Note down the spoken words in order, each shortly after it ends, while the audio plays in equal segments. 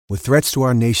With threats to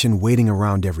our nation waiting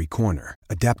around every corner,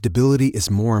 adaptability is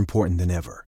more important than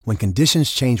ever. When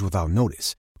conditions change without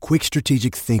notice, quick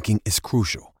strategic thinking is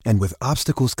crucial. And with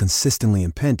obstacles consistently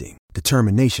impending,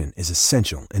 determination is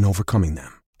essential in overcoming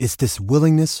them. It's this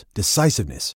willingness,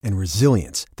 decisiveness, and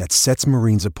resilience that sets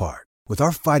Marines apart. With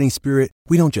our fighting spirit,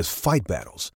 we don't just fight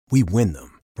battles, we win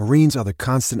them. Marines are the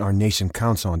constant our nation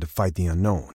counts on to fight the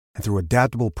unknown. And through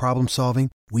adaptable problem solving,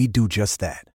 we do just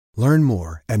that. Learn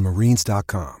more at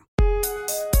marines.com.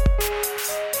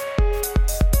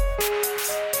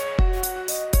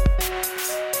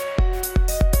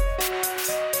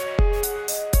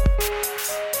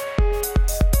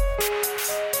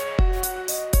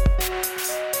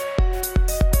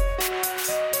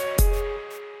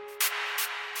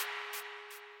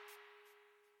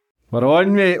 We're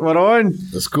on, mate, we're on.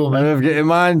 Let's go, man. And we've got a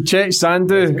man, Chet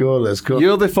Sandu. Let's go.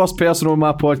 You're the first person on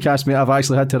my podcast, mate, I've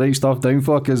actually had to write stuff down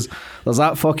for, because there's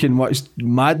that fucking much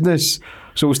madness.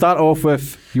 So we'll start off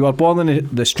with, you were born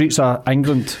in the streets of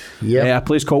England. Yeah. A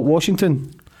place called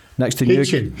Washington, next to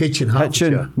Hitchin,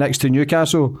 Hertfordshire. Next to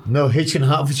Newcastle. No, Hitchin,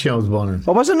 Hertfordshire I was born in.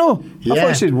 Oh, was it no? Yeah. I thought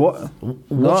you said what?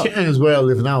 Washington is where I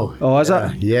live now. Oh, is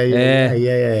it?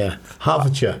 Yeah.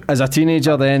 Hertfordshire. As a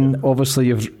teenager then, obviously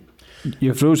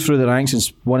you've rose through the ranks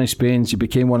and you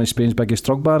became one of Spain's biggest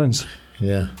drug barons.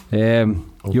 Yeah.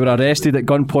 You were arrested at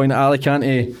gunpoint at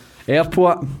Alicante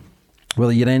Airport, where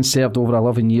you then served over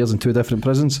 11 years in 2 different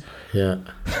prisons. Yeah.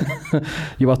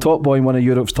 You were top boy in one of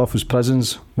Europe's toughest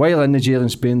prisons. While in the jail in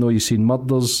Spain, though, you've seen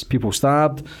murders, people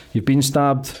stabbed, you've been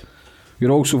stabbed.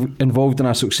 You're also involved in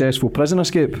a successful prison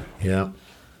escape. Yeah.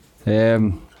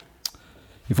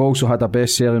 You've also had a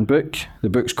best-selling book. The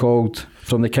book's called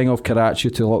From the King of Karachi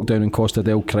to Lockdown in Costa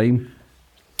del Crime.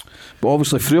 But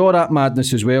obviously through all that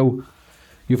madness as well,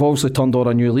 you've obviously turned on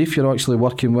a new leaf. You're actually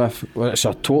working with, it's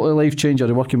a totally life changer,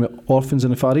 you're working with orphans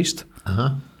in the Far East.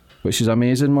 Which is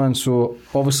amazing, man. So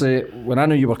obviously when I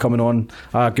knew you were coming on,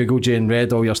 I googled you and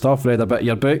read all your stuff, read a bit of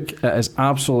your book. It is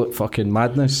absolute fucking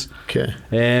madness. Okay.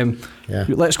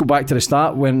 Let's go back to the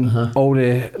start when all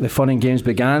the fun and games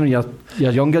began, your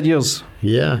younger years.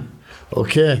 Yeah.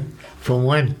 Okay. From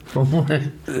when?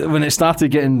 When it started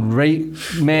getting right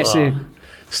messy.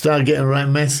 Started getting right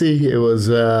messy. It was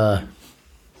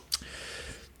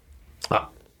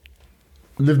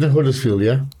lived in Huddersfield,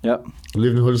 yeah? Yep.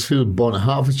 Lived in Huddersfield, born in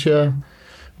Hertfordshire,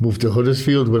 moved to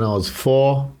Huddersfield when I was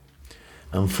 4,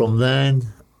 and from then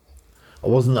I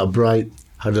wasn't that bright,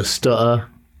 had a stutter,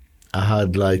 I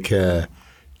had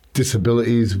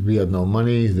disabilities, we had no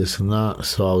money, this and that,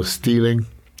 so I was stealing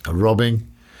and robbing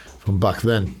from back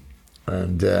then.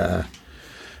 And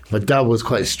my dad was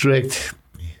quite strict.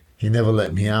 He never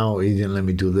let me out, he didn't let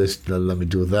me do this, didn't let me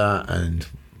do that, and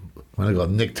when I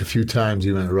got nicked a few times,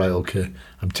 he went, right, okay,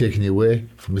 I'm taking you away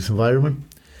from this environment,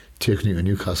 taking you to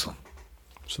Newcastle.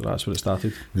 So that's where it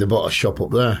started. They bought a shop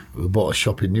up there. We bought a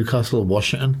shop in Newcastle,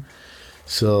 Washington.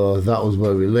 So that was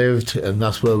where we lived, and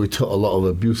that's where we took a lot of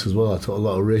abuse as well. I took a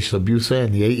lot of racial abuse there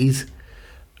in the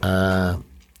 80s.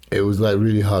 It was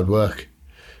really hard work,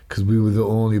 because we were the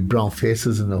only brown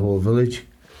faces in the whole village.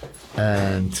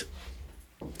 And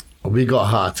we got a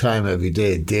hard time every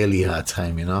day, daily hard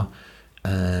time,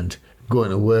 and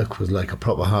going to work was like a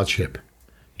proper hardship.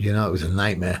 It was a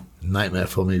nightmare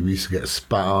for me. We used to get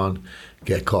spat on,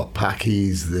 get caught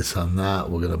packies, this and that,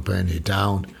 we're going to burn you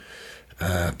down.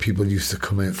 People used to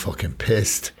come in fucking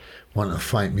pissed, wanting to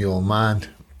fight me old man.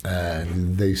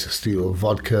 They used to steal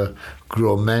vodka.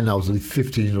 Grown men, I was a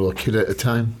 15-year-old kid at the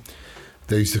time.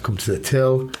 They used to come to the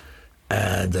till,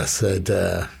 and I said,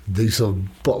 they used to have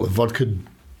a bottle of vodka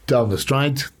down the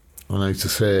stride, and I used to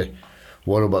say,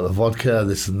 what about the vodka,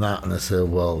 this and that? And I said,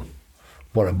 well,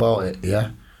 what about it, yeah?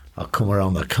 I'll come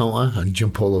around the counter and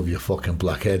jump all over your fucking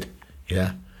black head,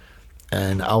 yeah?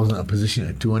 And I wasn't in a position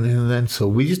to do anything then, so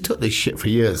we just took this shit for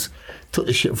years. Took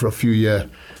this shit for a few years,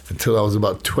 until I was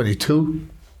about 22.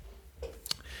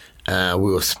 We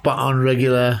were spat on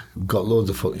regular, got loads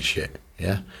of fucking shit,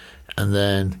 yeah? And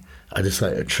then I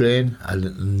decided to train,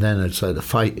 and then I decided to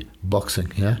fight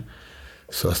boxing, yeah?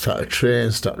 So I started to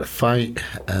train, started to fight,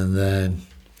 and then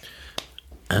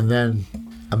I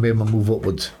made my move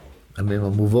upwards. I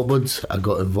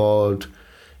got involved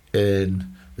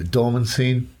in the Dorman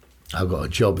scene. I got a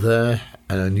job there,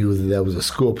 and I knew that there was a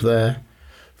scope there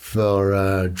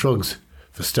for drugs,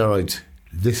 for steroids.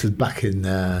 This is back in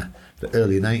the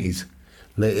early 90s,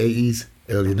 late 80s,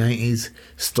 early 90s.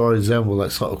 Steroids then were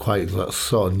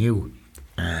sort of new.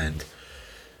 And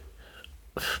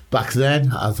back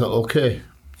then, I thought, okay,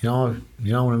 I want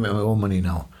to make my own money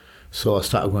now. So I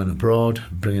started going abroad,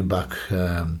 bringing back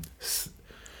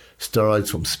steroids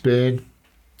from Spain,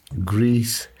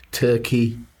 Greece,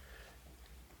 Turkey,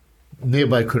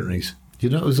 nearby countries. You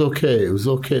know, it was okay. It was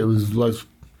okay. It was like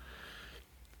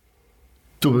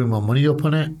doubling my money up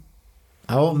on it.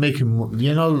 I wasn't making,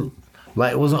 you know,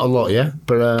 like it wasn't a lot, yeah,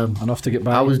 but enough to get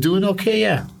by. I was doing okay,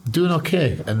 yeah, doing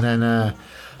okay. And then I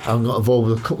got involved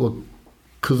with a couple of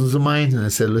cousins of mine, and I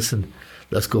said, listen,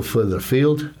 let's go further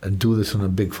afield and do this on a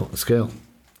big fucking scale.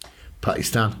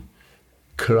 Pakistan,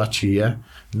 Karachi, yeah.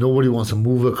 Nobody wants to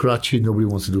move to Karachi. Nobody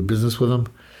wants to do business with them.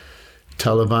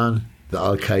 Taliban, the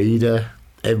Al Qaeda,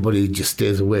 everybody just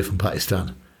stays away from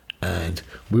Pakistan. And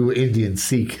we were Indian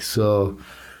Sikh, so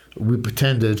we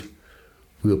pretended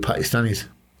we were Pakistanis,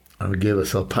 and we gave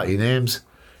ourselves Patti names.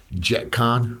 Jet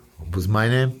Khan was my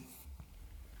name,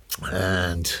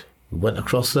 and we went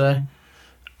across there,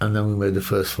 and then we made the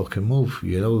first fucking move.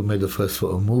 You know, we made the first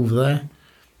fucking move there,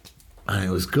 and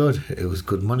it was good. It was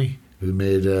good money. We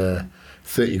made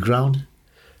 30 grand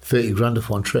off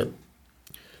one trip,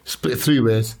 split 3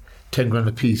 ways, 10 grand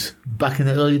a piece. Back in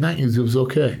the early 90s, it was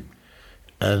okay.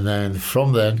 And then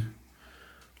from then,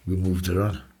 we moved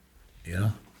around, you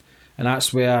know. And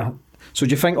that's where... So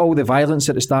do you think all the violence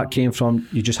at the start came from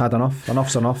you just had enough?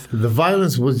 Enough's enough? The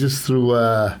violence was just through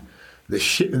the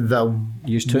shit that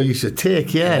we used to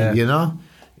take, yeah, you know.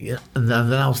 Yeah. And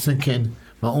then I was thinking,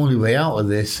 my only way out of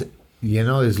this, you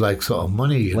know, is like sort of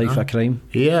money, you Life know? of crime.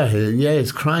 Yeah,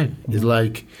 it's crime. It's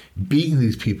like beating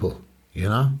these people, you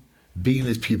know. Beating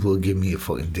these people will give me a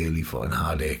fucking daily fucking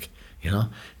heartache, you know.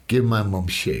 Give my mum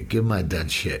shit, give my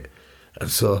dad shit. And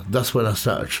so that's when I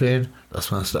started training, that's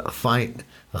when I started fight,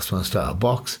 that's when I started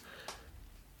box.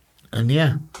 And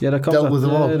there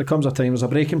comes a time, there's a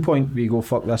breaking point where you go,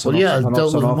 fuck this. Well, I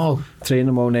dealt with them all. Train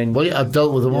them all, and then... Well, yeah, I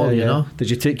dealt with them all, you know. Did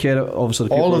you take care of, obviously,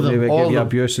 the people all of them, who all give you of them,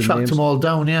 abuse and tracked names? them all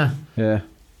down, yeah. Yeah.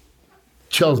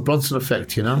 Charles Bronson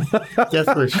effect, you know.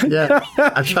 Death Wish, yeah.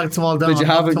 I tracked them all down. Did you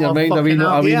have it in your mind a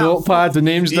wee notepad, the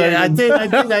names down? Yeah, I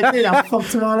did. I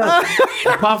fucked them all up.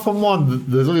 Apart from one,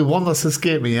 there's only one that's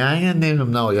escaped me. I ain't gonna name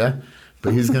him now, yeah.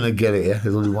 But he's gonna get it, yeah.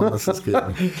 There's only one that's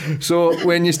escaped me. So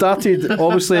when you started,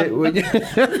 obviously,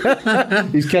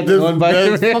 he's kidding on by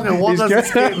there's fucking one that's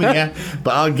escaped me, yeah.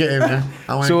 But I'll get him,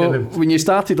 yeah. So when you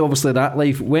started, obviously, that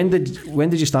life, when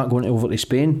did you start going over to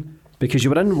Spain? Because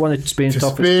you were in one of Spain's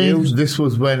toughest jails. This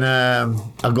was when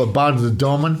I got barred as a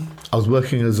doorman. I was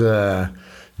working as a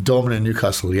doorman in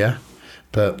Newcastle, yeah.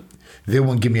 But they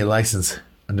wouldn't give me a license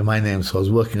under my name, so I was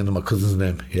working under my cousin's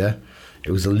name, yeah. It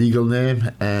was a legal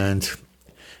name, and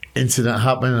incident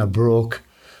happened, and I broke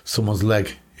someone's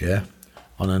leg, yeah,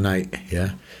 on a night,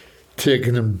 yeah.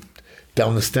 Taking him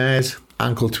down the stairs,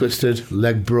 ankle twisted,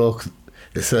 leg broke.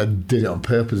 They said I did it on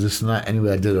purpose, this and that.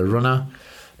 Anyway, I did a runner.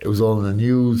 It was all in the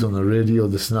news, on the radio,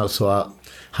 this and that. So I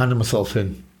handed myself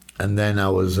in. And then I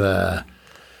was a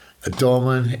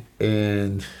doorman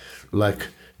in, like,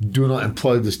 do not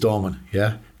employ this doorman,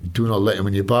 yeah? Do not let him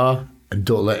in your bar, and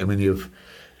don't let him in your...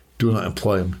 Do not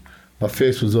employ him. My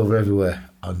face was over everywhere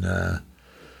on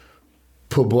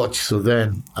pub watch. So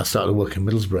then I started working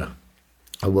in Middlesbrough.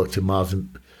 I worked in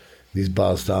Marvin, these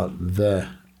bars down there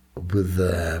with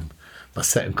my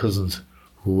second cousins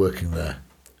who were working there.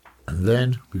 And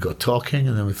then we got talking,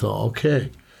 and then we thought,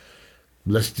 okay,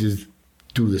 let's just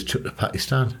do this trip to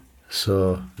Pakistan.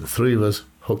 So the 3 of us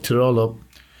hooked it all up,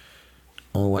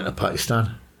 and we went to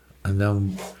Pakistan. And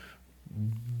then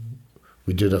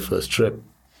we did our first trip.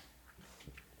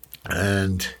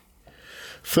 And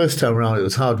first time around, it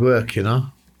was hard work, you know.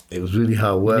 It was really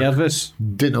hard work. Nervous?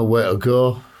 Didn't know where to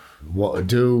go, what to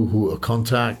do, who to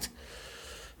contact.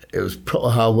 It was proper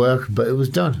hard work, but it was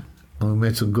done. And we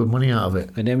made some good money out of it.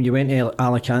 And then when you went to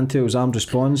Alicante, it was armed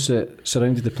response that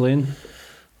surrounded the plane?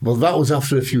 Well, that was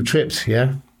after a few trips,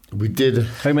 yeah. We did...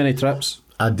 How many trips?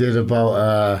 I did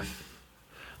about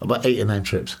 8 or 9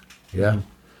 trips, yeah.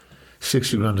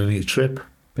 60 grand on each trip.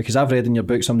 Because I've read in your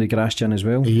book somebody grassed you in as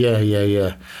well.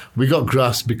 Yeah. We got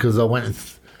grassed because I went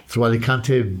through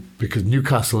Alicante because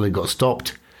Newcastle, it got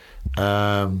stopped.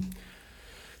 The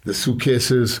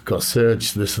suitcases got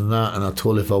searched, this and that, and I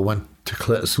told if I went to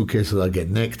collect the suitcases I'd get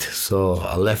nicked, so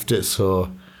I left it.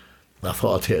 So I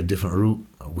thought I'd take a different route,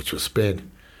 which was Spain.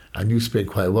 I knew Spain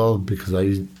quite well because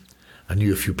I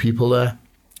knew a few people there,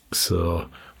 so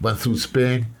went through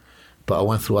Spain. But I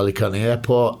went through Alicante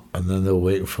Airport, and then they were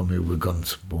waiting for me with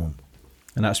guns. Boom.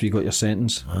 And that's where you got your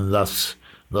sentence. And that's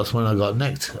when I got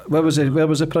nicked. Where was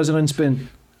the prison in Spain?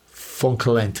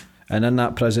 Fontcalent. And in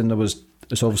that prison,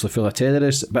 it's obviously full of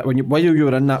terrorists. But while you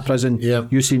were in that prison,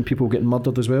 you seen people getting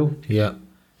murdered as well. Yeah.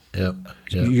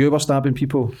 You were stabbing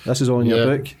people. This is all in your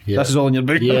book. Yeah. This is all in your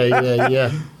book.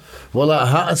 Yeah. Well, I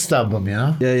had to stab them, you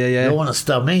know. Yeah. You don't want to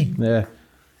stab me. Yeah.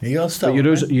 You got to start.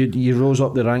 But you rose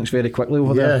up the ranks very quickly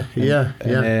over there. Yeah.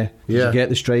 Did you get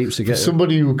the stripes? To get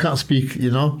somebody who can't speak,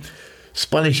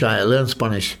 Spanish, I learned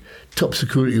Spanish. Top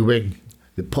security wing.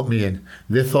 They put me in.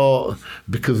 They thought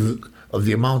because of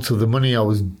the amount of the money I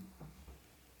was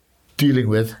dealing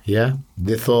with,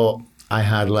 they thought I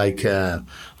had like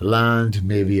land,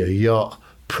 maybe a yacht,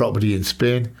 property in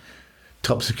Spain.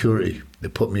 Top security. They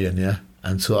put me in,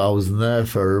 and so I was there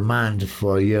for a remand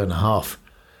for a year and a half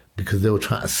because they were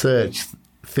trying to search,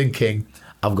 thinking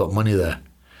I've got money there.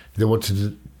 They wanted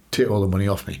to take all the money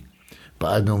off me, but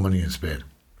I had no money in Spain.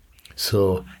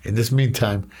 So in this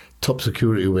meantime, top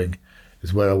security wing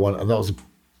is where I want, and that was a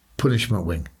punishment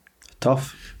wing.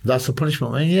 Tough. That's a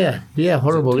punishment wing, yeah,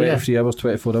 horrible, 23 hours,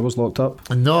 24 hours locked up?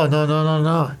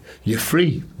 No. You're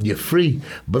free.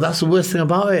 But that's the worst thing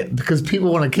about it, because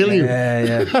people want to kill you.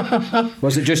 Yeah.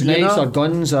 Was it just knives or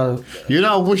guns? Or?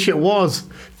 I wish it was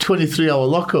 23-hour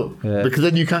lockup, because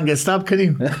then you can't get stabbed, can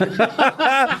you?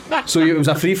 So it was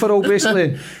a free-for-all,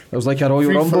 basically? It was like a Royal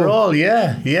Rumble? Free-for-all,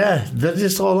 yeah. They're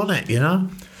just all on it,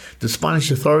 The Spanish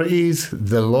authorities,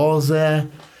 the laws there,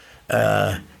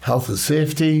 health and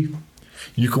safety.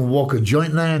 You can walk a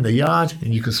joint there in the yard,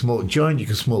 and you can smoke a joint, you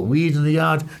can smoke weed in the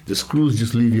yard. The screws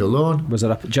just leave you alone. Was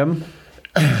there a gym?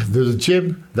 There's a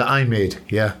gym that I made,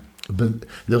 but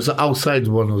there was an outside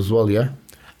one as well,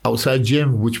 outside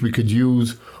gym, which we could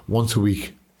use once a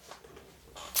week.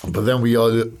 But then we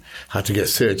all had to get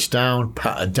searched down,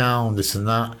 patted down, this and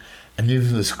that, and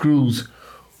even the screws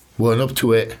weren't up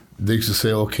to it. They used to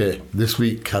say, okay, this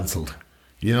week cancelled.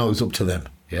 It was up to them,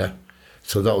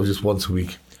 So that was just once a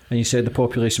week. And you said the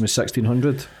population was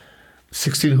 1,600?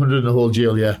 1,600 in the whole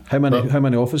jail, How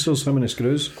many officers? How many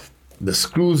screws? The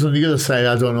screws on the other side,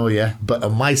 I don't know, but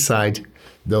on my side,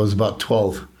 there was about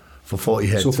 12 for 40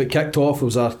 heads. So if it kicked off,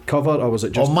 was there cover, or was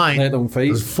it just on mine? let them fight?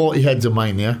 There's 40 heads of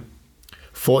mine,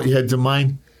 40 heads of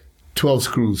mine, 12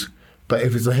 screws. But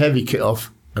if it's a heavy kit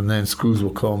off, and then screws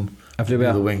will come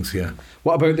everywhere. The wings,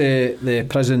 What about the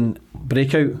prison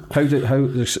breakout? How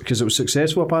because it was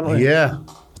successful apparently? Yeah.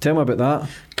 Tell me about that.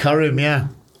 Karim, the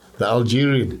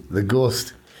Algerian, the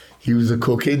ghost. He was a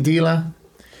cocaine dealer.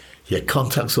 He had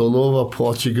contacts all over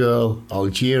Portugal,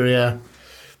 Algeria.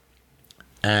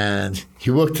 And he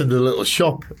worked in the little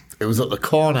shop. It was at the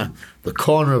corner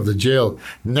of the jail,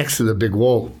 next to the big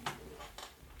wall.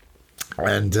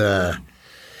 And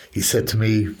he said to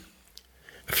me,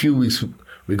 a few weeks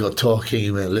we got talking, he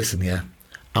went, listen,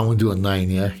 I'm going to do a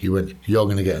 9, He went, you're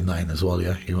going to get a 9 as well,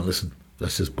 He went, listen,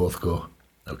 let's just both go.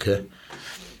 Okay,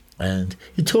 and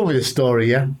he told me the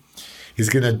story. He's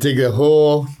gonna dig a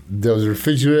hole. There was a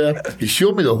refrigerator. He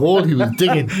showed me the hole he was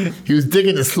digging. He was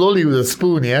digging it slowly with a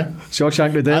spoon.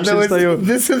 Shawshank Redemption style.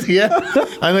 This is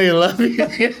I know you're laughing,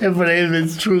 but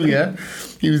it's true.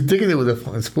 He was digging it with a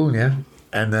fucking spoon.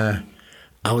 And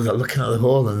I was looking at the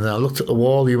hole, and then I looked at the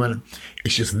wall. He went,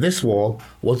 "It's just this wall.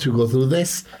 Once we go through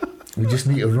this, we just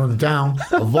need to run down,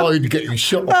 avoid getting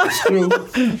shot off the screw,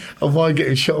 avoid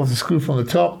getting shot off the screw from the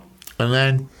top, and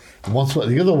then once we're at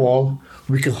the other wall,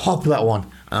 we can hop that one."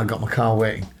 And I got my car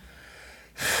waiting.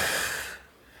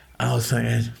 And I was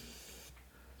thinking,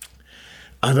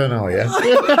 I don't know, I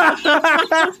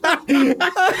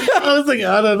was thinking,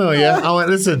 I don't know, I went,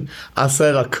 listen, I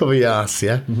said, I'll cover your ass,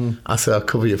 Mm-hmm. I said, I'll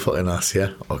cover your fucking ass,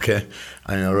 okay.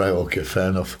 And you're right, okay, fair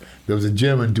enough. There was a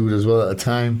German dude as well at the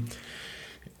time.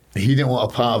 He didn't want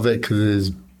a part of it because his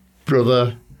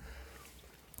brother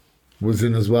was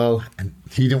in as well, and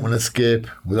he didn't want to escape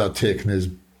without taking his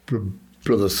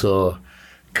brother. So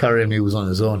Karim, he was on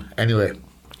his own. Anyway,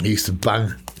 he used to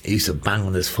bang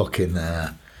on this fucking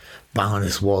bang on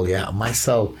this wall. And my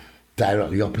cell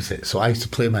directly opposite. So I used to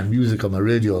play my music on my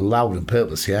radio loud on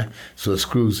purpose. So the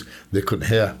screws they couldn't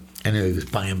hear. Anyway, he was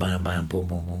banging, boom, boom, boom,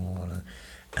 boom.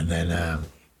 And then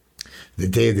the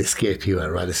day they escaped, he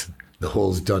went, right, listen. The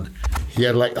hole's done. He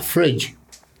had like a fridge.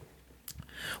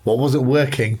 What wasn't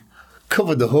working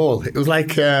covered the hole. It was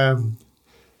like,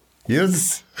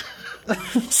 this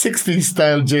 60s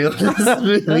style jail.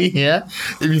 Really,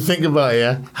 If you think about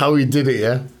it, how he did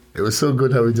it, it was so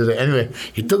good how he did it. Anyway,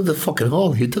 he dug the fucking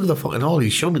hole. He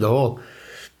showed me the hole.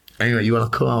 Anyway, you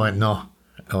want to come? I went,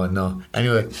 no.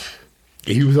 Anyway,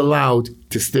 he was allowed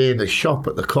to stay in the shop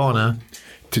at the corner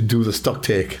to do the stock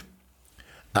take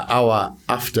an hour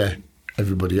after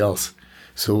everybody else.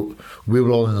 So we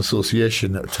were all in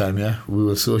association at the time, We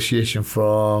were association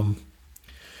from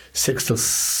 6 till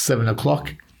 7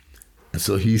 o'clock. And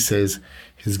so he says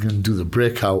he's going to do the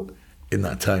breakout in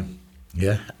that time,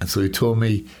 And so he told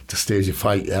me to stage a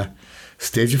fight,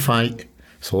 Stage a fight,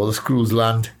 so all the screws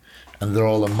land, and they're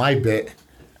all on my bit,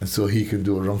 and so he can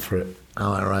do a run for it. I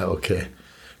went, right, okay.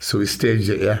 So we staged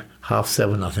it, yeah.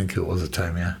 7:30, I think it was the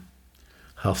time, yeah.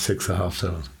 6:30 or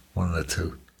 7:30, one of the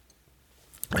two.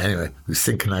 Anyway, we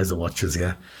synchronized the watches,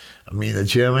 yeah. I mean, the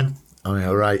German, all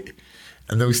right.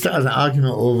 And then we started an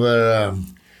argument over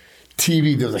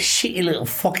TV. There was a shitty little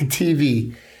fucking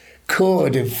TV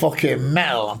coated in fucking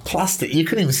metal and plastic. You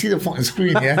couldn't even see the fucking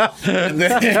screen, yeah? And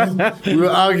then we were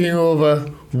arguing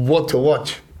over what to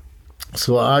watch.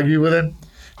 So I argued with him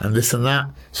and this and that.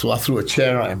 So I threw a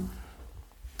chair at him.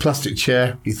 Plastic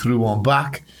chair. He threw one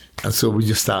back. And so we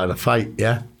just started a fight,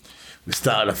 yeah? We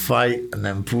started a fight and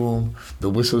then boom, the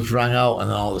whistles rang out and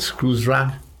then all the screws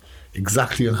rang.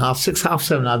 Exactly on 6:30,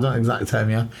 7:30, I don't know exactly time,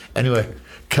 yeah? Anyway,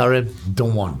 Karen,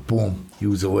 done one. Boom. He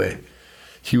was away.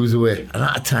 And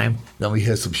at a time, then we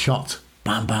heard some shots.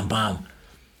 Bam, bam, bam.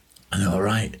 And they were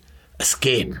right.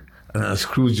 Escape. And then the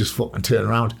screws just fucking turn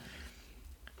around.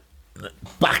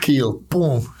 Back heel.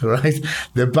 Boom. Right?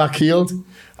 They're back heeled.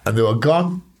 And they were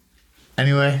gone.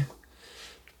 Anyway,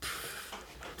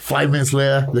 5 minutes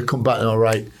later, they come back and all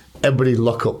right. Everybody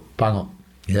lock up. Bang up.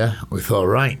 Yeah? We thought,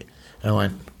 right. And I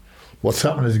went, what's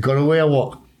happened? Has he got away or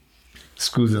what?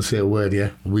 Screws didn't say a word,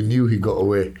 yeah? We knew he got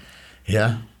away.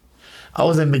 Yeah? I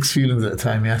was in mixed feelings at the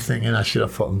time, yeah, thinking I should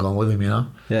have fucking gone with him, you know?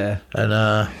 Yeah.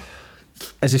 And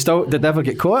Is he still? Did they ever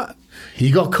get caught?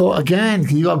 he got caught again.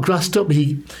 He got grassed up.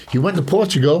 He went to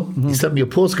Portugal. He sent me a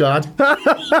postcard.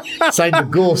 Signed the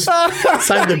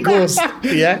Ghost.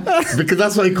 Yeah? Because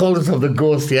that's what he called himself, the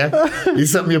Ghost, yeah? He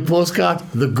sent me a postcard,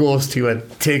 the Ghost. He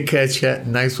went, take care, Chet.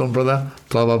 Nice one, brother.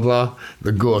 Blah, blah, blah.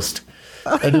 The Ghost.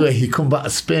 Anyway, he come back to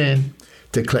Spain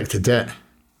to collect a debt.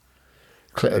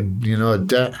 A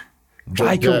debt.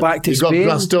 Why come back to Spain?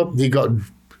 He got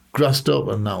grassed up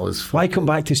and that was... Why come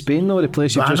back to Spain though, the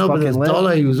place you've just fucking left?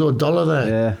 $1. He was owed $1 there.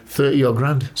 Yeah. 30 or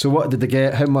grand. So what did they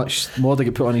get? How much more did they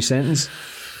get put on his sentence?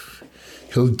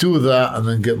 He'll do that and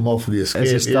then get more for the escape.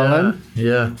 Is he still in?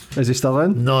 Yeah. Is he still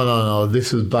in? No.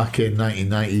 This was back in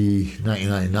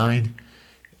 1999.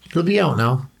 He'll be out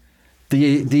now. Do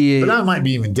you? But that might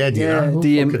be even dead, you know? Do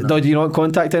you not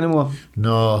contact anymore?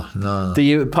 No. Do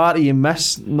you party you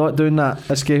miss not doing that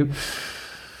escape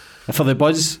for the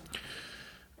buzz?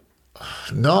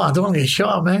 No, I don't want to get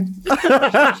shot, man.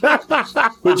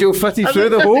 Would you fit him through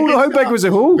the hole? How big was the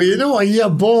hole? But you know what? He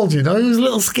had balls, you know? He was a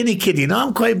little skinny kid, you know?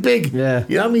 I'm quite big. Yeah.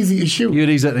 You know, I'm easy to shoot. You're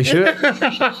easy to shoot.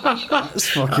 That's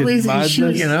fucking I'm easy madness. to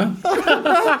shoot, you know?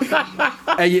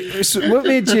 So what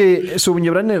made you? So when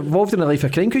you were involved in the life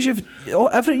of crime, because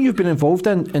everything you've been involved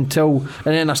in and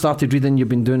then I started reading you've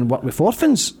been doing work with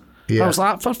orphans. Yeah. I was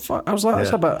like, that's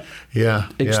a bit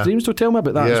extreme. So tell me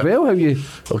about that as well. How you?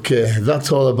 Okay,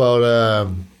 that's all about.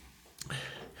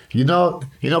 I've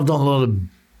done a lot of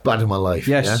bad in my life.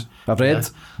 Yes, yeah? I've read. Yeah?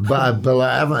 But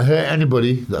I haven't hurt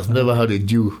anybody that's never had it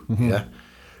due. Yeah,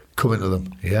 come into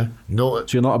them. Yeah, no.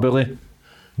 So you're not a bully.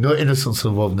 No innocence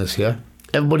involved in this. Yeah,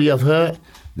 everybody I've hurt,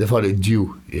 they've had it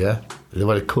due. Yeah, they've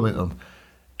had it come into them,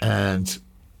 and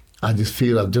I just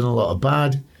feel I've done a lot of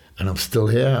bad, and I'm still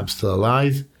here. I'm still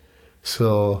alive.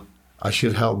 So I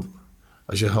should help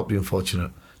the unfortunate.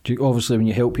 Obviously, when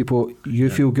you help people, you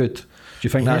feel good. Do you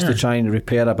think that's to try and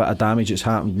repair a bit of damage that's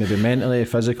happened, maybe mentally,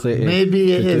 physically?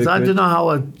 Maybe it is. I don't know how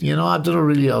I don't know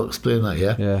really how to explain that.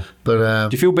 Yeah. But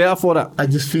do you feel better for it? I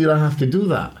just feel I have to do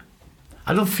that.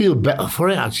 I don't feel better for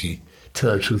it actually. To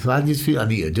tell the truth, I just feel I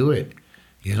need to do it.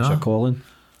 You know, it's your calling.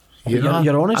 You know,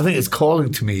 you're honest. I think it's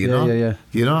calling to me. You know. Yeah.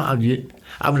 You know, I'm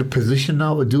in a position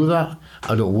now to do that.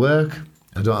 I don't work.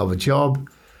 I don't have a job,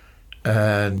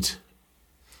 and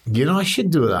I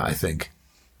should do that. I think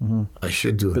I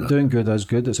should do that. But doing good is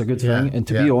good. It's a good thing, and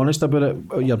to be honest about it,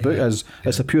 your book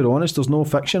it's a pure honest. There's no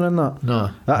fiction in that.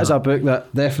 That is a book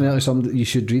that definitely something that you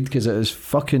should read because it is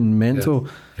fucking mental.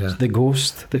 Yeah. The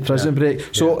Ghost, the Prison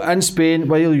Break. So in Spain,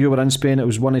 while you were in Spain, it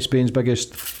was one of Spain's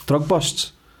biggest drug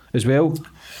busts as well.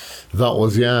 That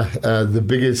was the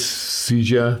biggest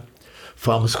seizure.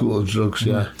 Pharmaceutical drugs,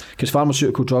 Because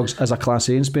pharmaceutical drugs is a class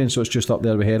A in Spain, so it's just up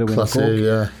there with heroin class and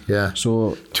coke. A,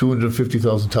 So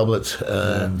 250,000 tablets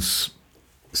and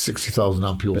 60,000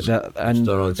 ampules. And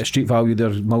the street value, they're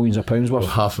millions of pounds worth.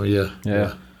 Half a year.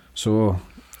 Yeah. So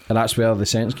that's where the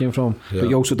sentence came from. But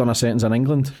you also done a sentence in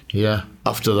England. Yeah.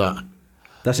 After that.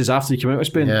 This is after you came out of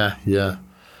Spain. Yeah.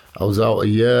 I was out a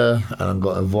year and I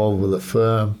got involved with a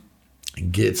firm in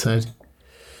Gateshead.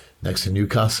 Next to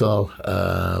Newcastle,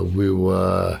 we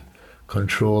were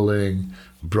controlling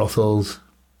brothels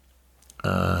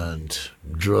and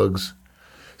drugs,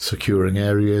 securing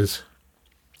areas.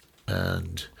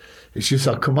 And it's just,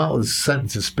 I come out with a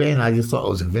sentence in Spain, I just thought I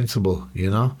was invincible,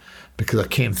 because I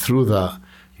came through that.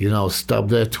 I was stabbed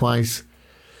there twice.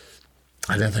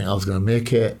 I didn't think I was going to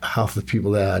make it. Half the people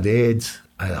there had AIDS.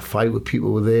 I had a fight with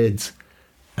people with AIDS,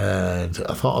 and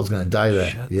I thought I was going to die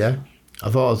there. Shit. Yeah, I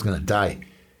thought I was going to die.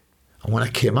 And when I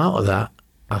came out of that,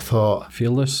 I thought,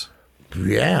 Fearless.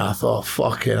 yeah, I thought,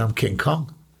 fucking, I'm King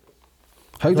Kong.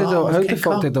 How did No, how the King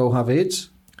fuck Kong. did they all have AIDS?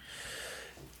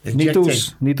 Injecting.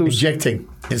 Needles. Injecting.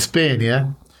 In Spain,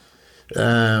 yeah,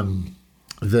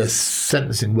 the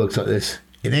sentencing works like this.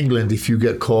 In England, if you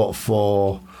get caught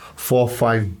for 4 or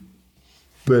 5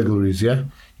 burglaries, yeah,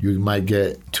 you might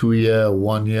get 2 year,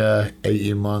 1 year,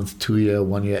 18 months, 2 year,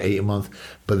 1 year, 18 months,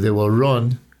 but they will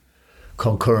run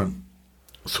concurrent.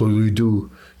 So you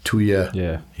do 2 year.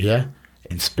 Yeah. Yeah.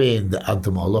 In Spain, they add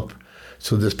them all up.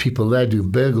 So there's people there doing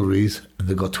burglaries, and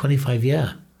they got 25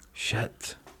 year.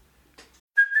 Shit.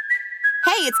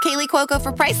 Hey, it's Kaylee Cuoco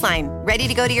for Priceline. Ready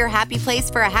to go to your happy place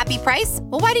for a happy price?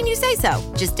 Well, why didn't you say so?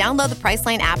 Just download the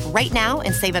Priceline app right now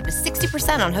and save up to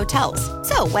 60% on hotels.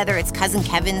 So whether it's Cousin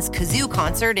Kevin's Kazoo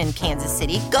Concert in Kansas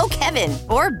City, go Kevin,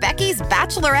 or Becky's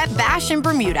Bachelorette Bash in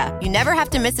Bermuda, you never have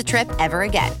to miss a trip ever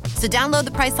again. So download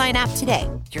the Priceline app today.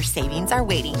 Your savings are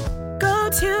waiting. Go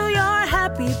to your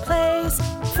happy place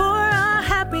for a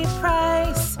happy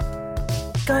price.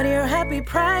 Go to your happy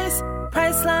price,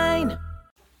 Priceline.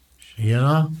 You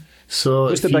know? So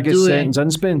What's if the you biggest do it- sentence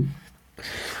in Spain?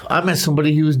 I met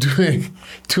somebody who was doing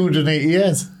 280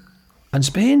 years. In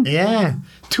Spain? Yeah,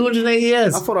 280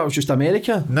 years. I thought that was just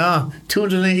America. No,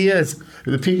 280 years.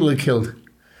 The people they killed.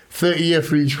 30 years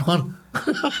for each one.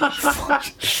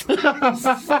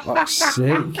 Fuck's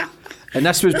sake. And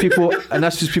this was people in I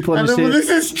the know, but same. this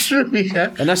is true,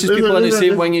 yeah. And this is people in the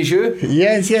same wing as you.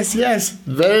 Yes.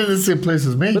 They're in the same place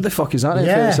as me. What the fuck is that? Then?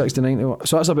 Yeah. 36 to 90.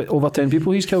 So that's about over 10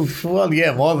 people he's killed. Well,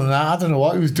 yeah, more than that. I don't know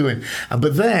what he was doing.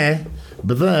 But there,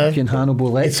 Fucking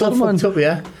Hannibal Lecter, it's all man. fucked up,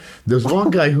 yeah. There's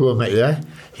one guy who I met there.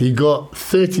 He got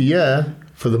 30 year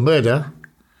for the murder,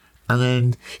 and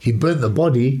then he burnt the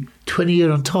body 20 year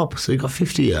on top, so he got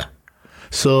 50 year.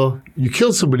 So you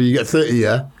kill somebody, you get 30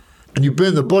 year, and you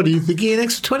burn the body, they get an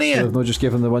extra 20 year. They've not just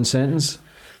given the one sentence.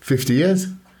 50 years.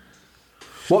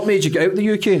 What made you get out of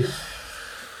the UK?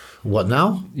 What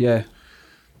now? Yeah.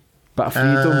 Bit of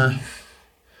freedom.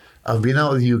 I've been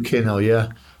out of the UK now,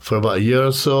 yeah, for about a year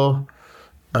or so.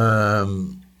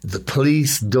 The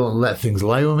police don't let things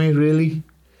lie with me, really.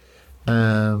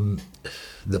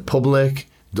 The public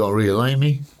don't really like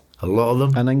me, a lot of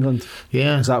them. in England.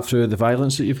 Yeah. Is that through the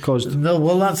violence that you've caused? No,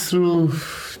 well, that's through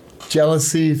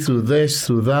jealousy, through this,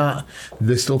 through that.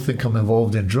 They still think I'm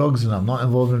involved in drugs, and I'm not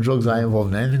involved in drugs. I ain't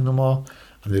involved in anything no more.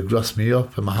 And they grassed me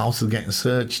up, and my house is getting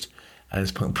searched, and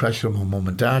it's putting pressure on my mum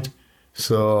and dad.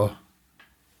 So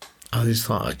I just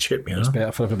thought I'd chip, you know. It's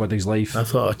better for everybody's life. I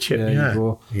thought I'd chip, There yeah. you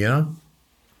go. You know?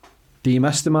 Do you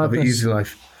miss the Have an madness? easy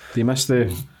life. Do you miss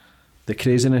the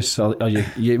craziness? Are you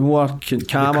more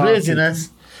calmer?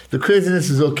 The craziness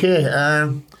is okay.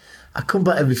 I come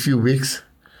back every few weeks,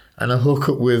 and I hook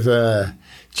up with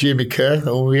Jamie Kerr,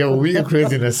 and we have a week of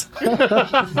craziness. And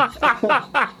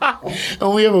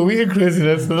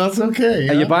that's okay.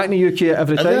 Are you back in the UK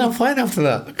every And then I'm time? fine after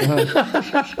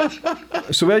that.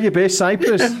 So where are you based?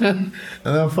 Cyprus? And then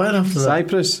I'm fine after that.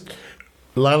 Cyprus?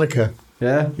 Larnaca.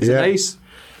 Yeah? Is it Yeah. nice?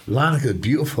 Larnaca is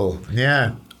beautiful.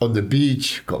 Yeah. On the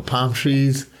beach, got palm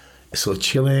trees. It's so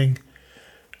chilling.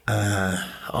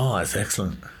 It's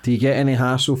excellent. Do you get any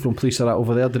hassle from police or that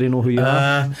over there? Do they know who you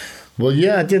are? Well,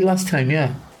 yeah, I did last time,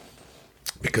 yeah.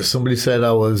 Because somebody said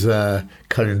I was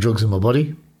carrying drugs in my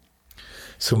body.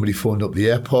 Somebody phoned up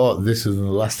the airport. This is the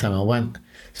last time I went,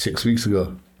 6 weeks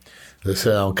ago. They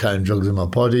said I'm carrying drugs in my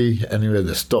body. Anyway,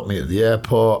 they stopped me at the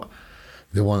airport.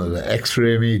 They wanted to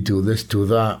x-ray me, do this, do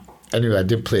that. Anyway, I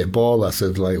did play a ball. I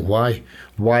said, like, why?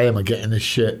 Why am I getting this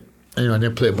shit? Anyway, I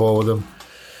didn't play ball with them.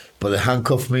 But they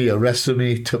handcuffed me, arrested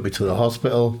me, took me to the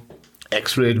hospital,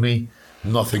 x-rayed me,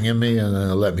 nothing in me, and then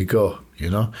they let me go, you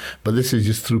know? But this is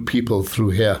just through people through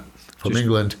here, from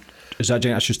England. Is that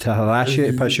just to harass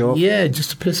you, to piss you off? Yeah, just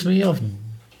to piss me off,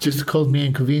 just to cause me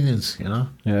inconvenience, you know?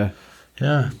 Yeah.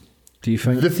 Yeah. Do you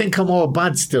think? They think I'm all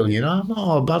bad still, you know? I'm not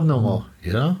all bad no more,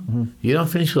 you know? You don't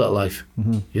finish with that life.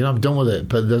 You know, I'm done with it.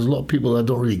 But there's a lot of people that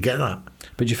don't really get that.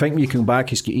 But do you think when you come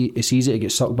back, it's easy to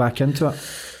get sucked back into it?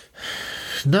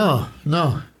 No.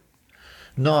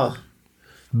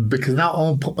 Because now I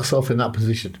won't put myself in that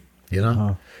position, you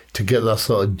know? To get that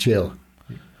sort of jail.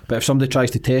 But if somebody tries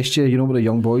to test you, you know what the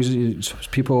young boys,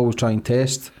 people always try and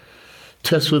test.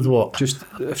 Test with what? Just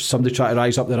if somebody try to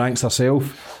rise up the ranks themselves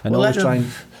and Well, always try and...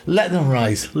 let them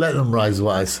rise. Let them rise is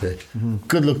what I say.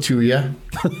 Good luck to you, yeah?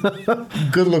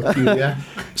 Good luck to you, yeah?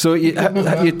 So you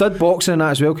did boxing and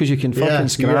that as well because you can fucking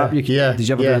scrap. Did you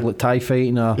ever do like Thai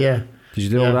fighting or... Yeah. Did you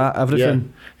do all that?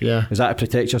 Everything? Yeah. Is that to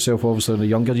protect yourself obviously in the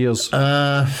younger years?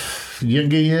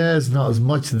 younger years, not as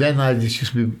much. Then I just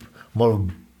used to be more of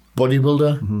a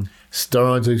bodybuilder.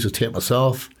 Steroids I used to take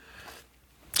myself. Do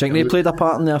you think they played a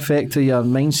part in the effect of your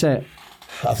mindset?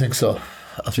 I think so.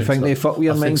 Do you think they fuck with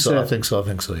your mindset? I think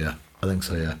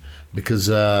so, yeah. Because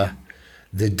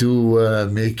they do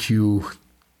make you,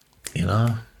 you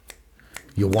know,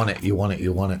 you want it.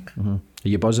 Are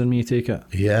you buzzing when you take it?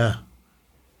 Yeah.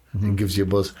 It gives you a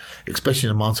buzz, especially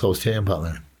the amounts I was taking back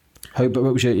then.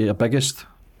 What was your biggest?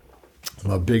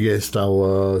 My biggest, I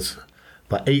was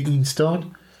about 18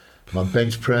 stone. My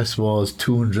bench press was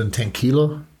 210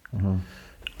 kilo.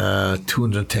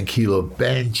 210 kilo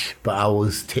bench, but I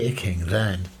was taking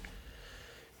then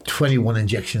 21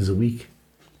 injections a week.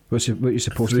 What you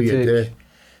supposed 3 to take? a day.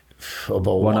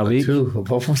 About One a week?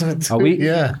 About 1 or 2. A week?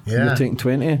 Yeah. You're taking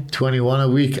 20? 21 a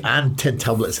week and 10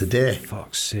 tablets a day.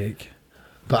 Fuck's sake.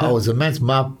 But I was immense.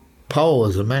 My power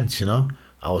was immense, you know.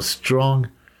 I was strong.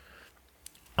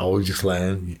 I was just like,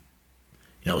 you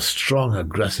know, strong,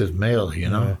 aggressive male, you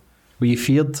know. Were you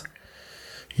feared?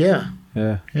 Yeah.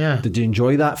 Yeah. Did you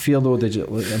enjoy that fear though? Did you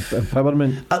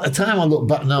empowerment? At the time, I look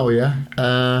back now,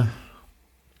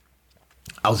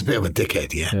 I was a bit of a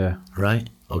dickhead, Yeah. Right?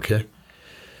 Okay.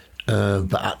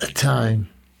 But at the time,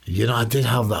 you know, I did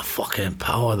have that fucking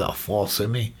power, that force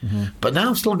in me. But now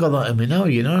I've still got that in me now,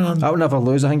 you know. I would never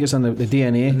lose. I think it's in the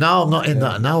DNA. No, I'm not in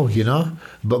that now, you know.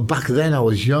 But back then I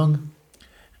was young,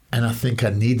 and I think I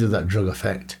needed that drug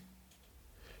effect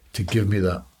to give me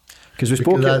that.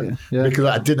 Because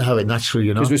I didn't have it naturally,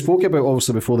 you know. Because we spoke about,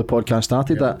 obviously, before the podcast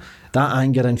started, that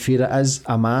anger and fear, it is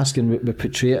a mask, and we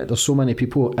portray it. There's so many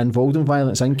people involved in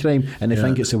violence and crime, and they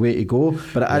think it's the way to go,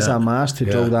 but it is a mask to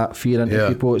drill that fear into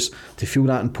people. It's to feel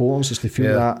that importance, it's to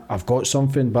feel that I've got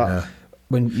something, but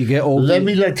when you get older... Let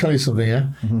me tell you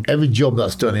something, Every job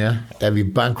that's done, every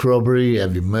bank robbery,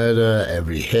 every murder,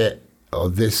 every hit,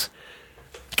 or this,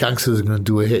 gangsters are going to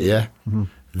do a hit,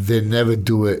 They never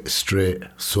do it straight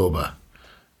sober.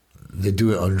 They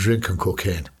do it on drink and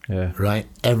cocaine. Right?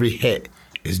 Every hit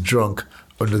is drunk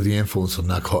under the influence of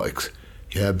narcotics.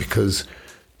 Because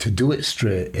to do it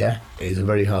straight, is a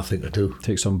very hard thing to do.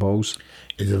 Take some balls.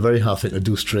 It's a very hard thing to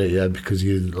do straight, because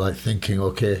you're like thinking,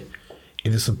 okay,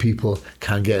 innocent people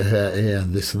can't get hurt here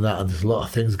and this and that, and there's a lot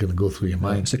of things going to go through your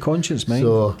mind. It's a conscience, mate.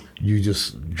 So you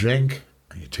just drink,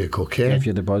 you take cocaine. If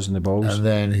you're the buzz and the balls. And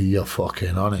then you're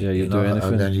fucking on it. Yeah, you do anything.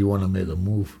 And then you want to make the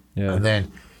move. Yeah. And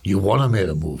then you want to make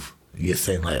the move. You're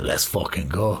saying, like, let's fucking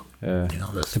go. Yeah. You know,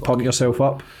 let's to pump yourself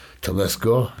up. To let's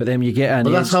go. But then you get in.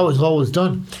 But that's how it's always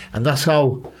done. And that's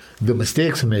how the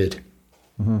mistakes are made.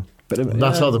 But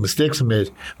that's how the mistakes are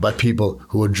made by people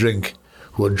who are drunk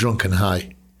and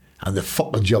high. And they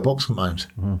fuck the job up sometimes.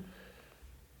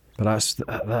 But that's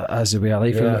the way of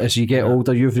life. As you get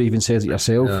older, you've even said it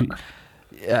yourself.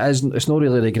 It's not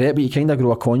really regret, but you kind of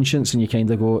grow a conscience, and you kind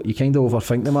of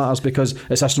overthink the matters, because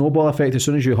it's a snowball effect. As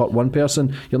soon as you hurt one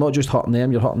person, you're not just hurting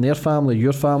them, you're hurting their family,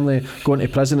 your family, going to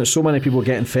prison. There's so many people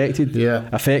get affected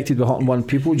with hurting one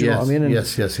people. Do you know what I mean? And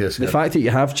yes. The fact that you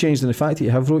have changed, and the fact that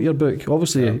you have wrote your book,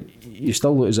 obviously you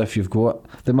still look as if you've got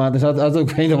the madness. I don't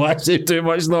kind of want to say too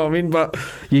much, you know what I mean? But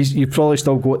you probably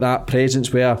still got that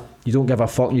presence where you don't give a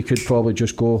fuck, and you could probably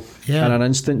just go in an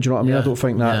instant. Do you know what I mean? I don't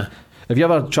think that. Have you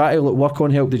ever tried to work on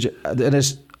help?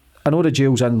 I know the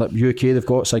jails in UK, they've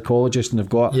got psychologists and they've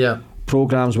got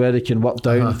programs where they can work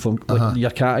down from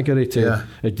your category to.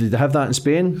 Did they have that in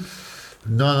Spain?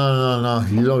 No.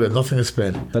 You don't get nothing in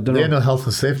Spain. They know health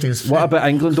and safety in Spain. What about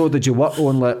England though? Did you work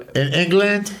on in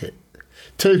England?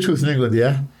 Tell you the truth, in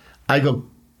England, I got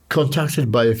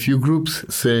contacted by a few groups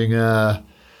saying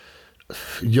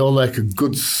you're like a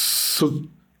good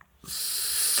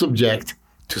subject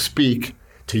to speak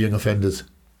to young offenders.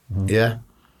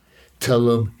 Tell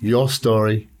them your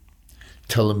story.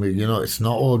 Tell them, it's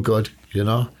not all good,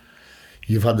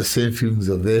 You've had the same feelings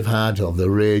that they've had, of the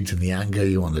rage and the anger.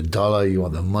 You want the dollar, you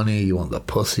want the money, you want the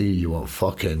pussy, you want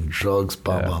fucking drugs,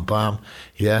 bam, bam.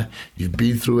 You've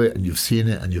been through it and you've seen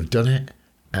it and you've done it.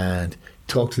 And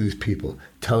talk to these people.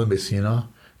 Tell them it's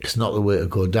not the way to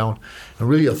go down. And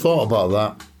really I thought about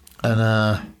that. And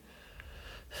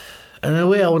in a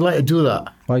way I would like to do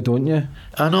that. Why don't you?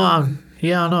 I know.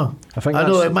 I think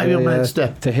it might be my next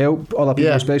step to help other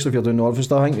people, especially if you're doing orphan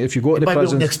stuff. I think if you go to the prison, might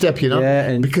be the next step,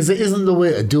 because it isn't the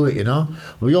way to do it.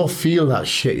 We all feel that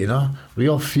shit. We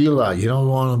all feel that. We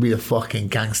want to be a fucking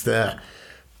gangster,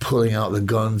 pulling out the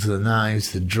guns, the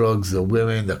knives, the drugs, the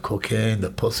women, the cocaine,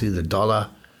 the pussy, the dollar.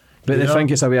 But they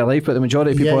think it's a way of life. But the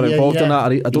majority of people are involved in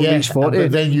that. I don't reach 40.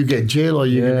 But then you get jail, or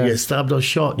you're going to get stabbed or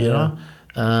shot.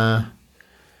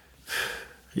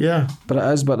 Yeah. But it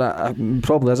is, but that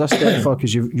probably is a step for,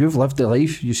 because you've lived the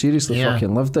life. You seriously Yeah.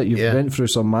 fucking lived it. You've Yeah. went through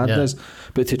some madness.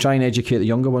 But to try and educate the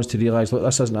younger ones to realise, look,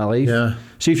 this isn't a life. Yeah.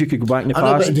 See if you could go back in the I know,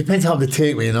 but past. it depends how they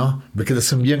take me, you know, because there's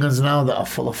some young ones now that are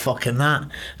full of fucking that,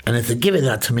 and if they give it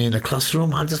that to me in the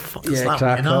classroom, I'll just fucking slap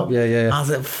crack them, you know. up. Yeah. I'll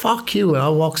say, fuck you, and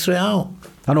I'll walk straight out.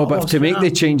 I know, I'll but walk to make straight the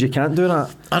out. change, you can't do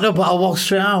that. I know, but I'll walk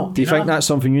straight out. Do you think know? that's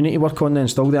something you need to work on then?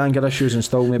 Still the anger issues and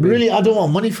still maybe... Really, I don't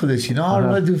want money for this, you know. I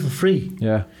want to do it for free.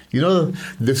 Yeah. You know,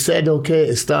 they've said, okay,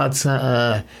 it starts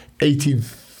at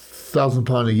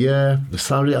 £18,000 a year, the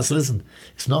salary. I said, listen,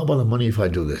 it's not about the money if I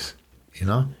do this, you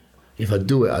know. If I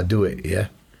do it, I do it, yeah.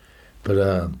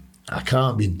 But I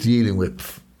can't be dealing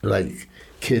with, like,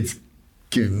 kids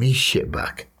giving me shit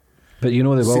back. But you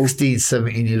know they will. 16,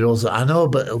 17-year-olds. I know,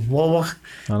 but what?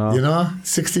 I know. You know,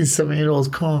 16, 17-year-olds,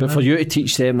 come on, But man. for you to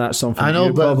teach them, that's something I know,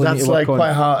 you but probably need that's to work like on.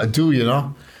 quite hard to do, you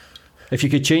know. If you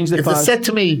could change the If they past... said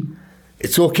to me,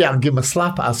 it's okay, I can give them a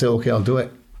slap, I'll say, okay, I'll do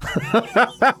it.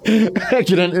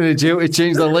 Get into the jail to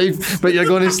change their life, but you're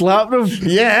going to slap them.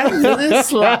 Yeah, they didn't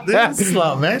slap,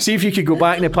 man. See if you could go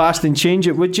back in the past and change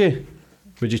it, would you?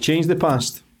 Would you change the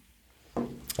past?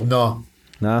 No,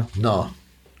 Nah. not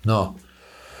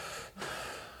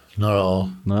at all.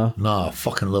 No. No, I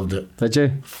fucking loved it. Did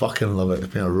you? Fucking love it.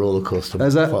 It's been a roller coaster.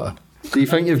 Is it? Fuck. Do you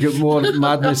think you've got more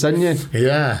madness in you?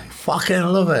 Yeah, fucking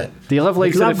love it. Do you live life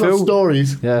Because to I've the got full?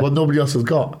 stories Yeah. what nobody else has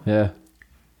got. Yeah.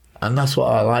 And that's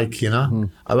what I like, you know.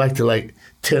 I like to like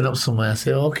turn up somewhere and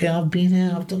say, okay, I've been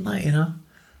here, I've done that, you know.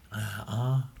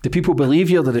 Do people believe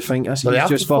you, or do they think this? But they He's have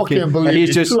just to fucking fucking. believe He's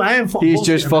it. just. True, I am fucking He's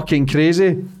just bullshitting. fucking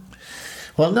crazy.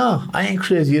 Well, no, I ain't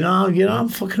crazy, you know. I'm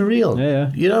fucking real.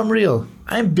 Yeah. You know, I'm real.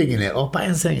 I'm bigging it up. I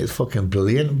ain't saying it's fucking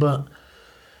brilliant, but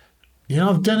you know,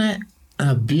 I've done it and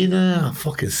I've been there. I've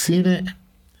fucking seen it,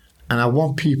 and I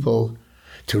want people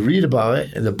to read about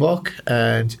it in the book.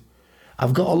 And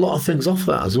I've got a lot of things off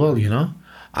that as well. You know,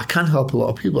 I can help a lot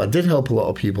of people. I did help a lot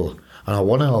of people, and I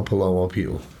want to help a lot more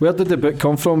people. Where did the book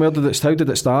come from? How did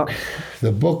it start?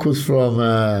 The book was from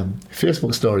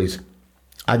Facebook stories.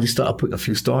 I just started putting a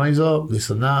few stories up, this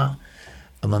and that.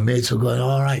 And my mates were going,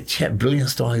 all right, check, brilliant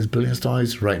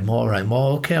stories, write more.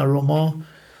 Okay, I wrote more.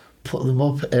 Put them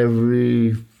up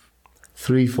every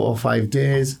 3, 4, 5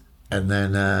 days. And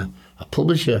then a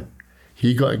publisher,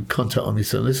 he got in contact with me and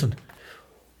said, listen,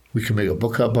 we can make a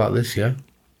book about this, yeah?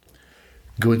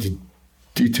 Go into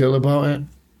detail about it,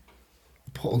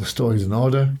 put all the stories in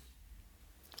order,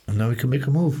 and then we can make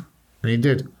a move. And he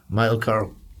did. Michael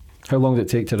Carroll. How long did it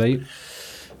take to write?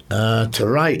 To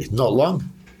write, not long.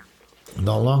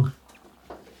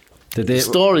 Did they?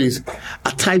 Stories,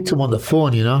 I typed them on the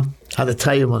phone, you know. I had to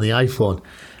type them on the iPhone.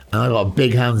 And I got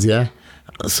big hands, yeah.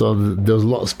 So there was a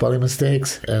lot of spelling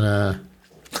mistakes. And I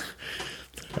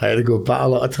had to go back a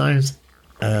lot of times.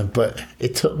 But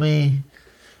it took me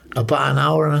about an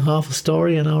hour and a half a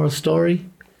story, an hour a story.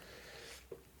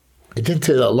 It didn't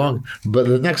take that long. But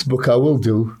the next book I will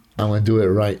do, I'm going to do it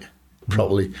right,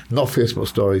 properly. Not Facebook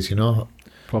stories, you know.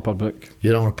 Proper book.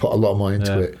 You don't want to put a lot more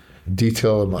into Yeah. it.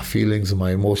 Detail my feelings and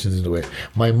my emotions into it.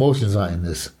 My emotions aren't in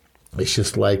this. It's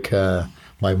just like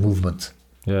my movements.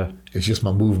 Yeah. It's just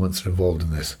my movements are involved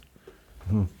in this.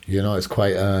 You know, it's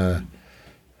quite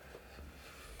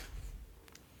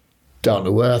down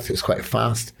to earth. It's quite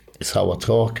fast. It's how I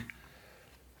talk.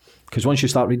 Because once you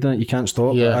start reading it, you can't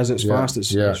stop. Yeah, As it's yeah, fast,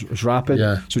 it's yeah. it's rapid.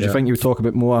 Yeah, So do you yeah. think you would talk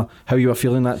about more how you were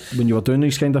feeling that when you were doing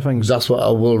these kind of things? That's what I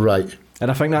will write. And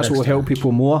I think that's what will Next help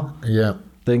people more. Yeah.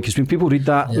 Then, because when people read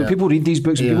that, when Yeah. people read these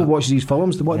books, when Yeah. people watch these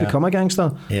films, they want to Yeah. become a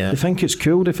gangster. Yeah. They think it's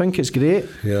cool. They think it's great.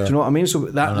 Yeah. Do you know what I mean? So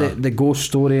that the ghost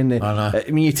story and the, I know. I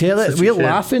mean, you tell it, Such a we're shame.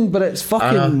 laughing, but it's I know.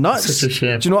 fucking nuts. It's such a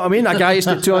shame. Do you know what I mean? A guy has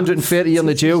got 230 years in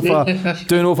the jail for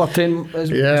doing over 10. Do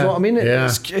you know what I mean? Yeah.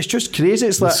 It's just crazy.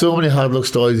 It's like There's so many hard luck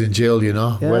stories in jail, you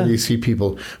know, Yeah. where you see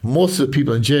people. Most of the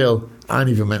people in jail aren't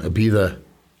even meant to be there.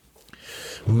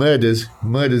 Murders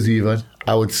even,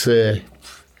 I would say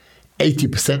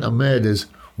 80% of murders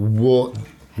were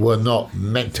not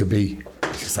meant to be.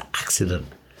 It's just an accident.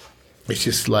 It's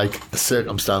just like a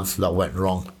circumstance that went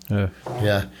wrong. yeah.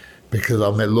 Yeah, because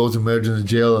I've met loads of murderers in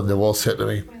jail and they've all said to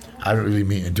me, I didn't really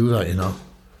mean to do that, you know.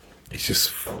 It's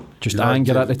just... Just you know,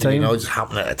 anger at the time. You know, it just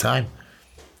happened at the time.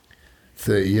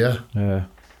 30 year. Yeah.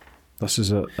 This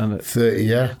is it. And it 30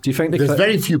 year. Do you think There's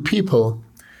very few people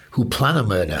who plan a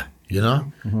murder, you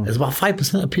know? Mm-hmm. There's about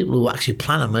 5% of people who actually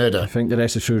plan a murder. I think the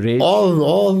rest is through rage.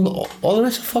 All the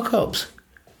rest are fuck-ups.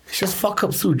 It's just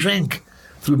fuck-ups through drink,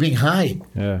 through being high.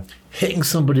 Yeah. Hitting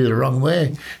somebody the wrong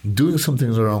way, doing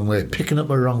something the wrong way, picking up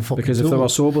a wrong fucking Because if they tool. were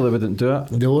sober, they wouldn't do it.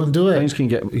 They won't do it. Things can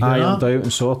get You ironed know? out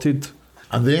and sorted.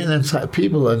 And they ain't them type of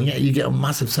people, and yet you get a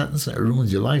massive sentence and it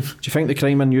ruins your life. Do you think the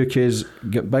crime in UK's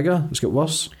get bigger? It's got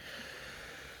worse?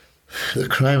 The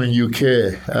crime in UK,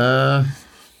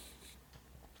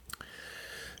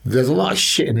 there's a lot of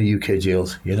shit in the UK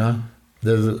jails, you know.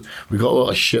 We got a lot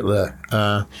of shit there.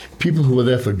 People who were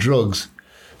there for drugs,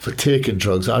 for taking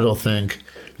drugs, I don't think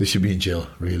they should be in jail,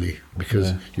 really,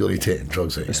 because you're only taking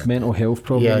drugs. It's mental health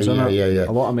problems, isn't it? Yeah.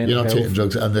 A lot of mental You're not health. taking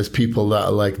drugs, and there's people that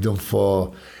are like done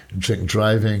for drink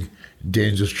driving,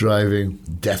 dangerous driving,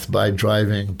 death by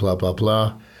driving, blah, blah,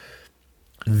 blah.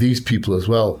 These people as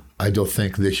well, I don't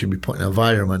think they should be put in an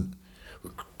environment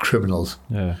with criminals,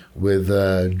 with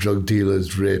drug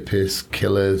dealers, rapists,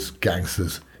 killers,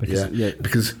 gangsters.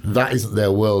 Because that isn't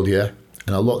their world, and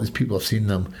a lot of these people, I've seen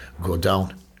them go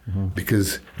down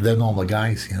because they're normal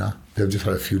guys, you know. They've just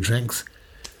had a few drinks,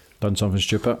 done something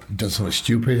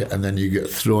stupid, and then you get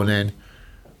thrown in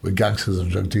with gangsters and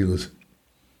drug dealers.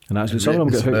 And that's what some of them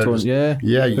get hooked on,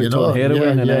 hooked on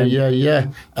heroin,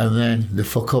 and then they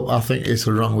fuck up. I think it's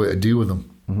the wrong way to deal with them.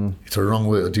 It's a wrong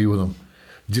way to deal with them.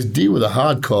 Just deal with the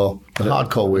hardcore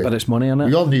way. But it's money, innit?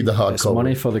 We all need the hardcore. It's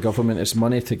money for the government. It's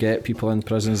money to get people in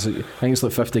prisons. I think it's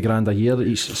like 50 grand a year that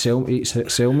each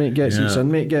cellmate gets, each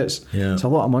inmate gets. Yeah. It's a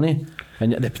lot of money.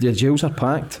 And the jails are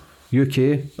packed. UK,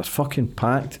 they're fucking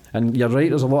packed. And you're right,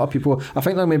 there's a lot of people. I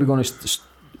think they're maybe going to...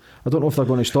 I don't know if they're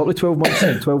going to stop the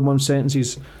 12-month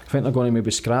sentences. I think they're going to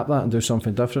maybe scrap that and do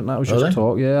something different. That was just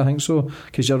talk. Yeah, I think so.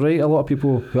 Because you're right, a lot of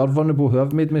people who are vulnerable, who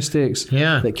have made mistakes,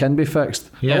 that can be fixed.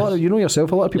 Yeah. You know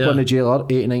yourself, a lot of people in the jail are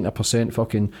 80-90%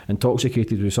 fucking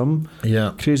intoxicated with some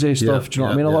crazy stuff. Do you know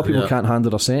what I mean? A lot of people can't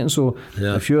handle a sentence. So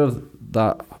if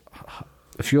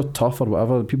you're tough or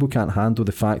whatever, people can't handle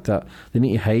the fact that they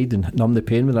need to hide and numb the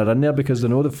pain when they're in there because they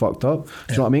know they've fucked up. Do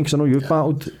you know what I mean? Because I know you've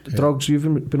battled drugs,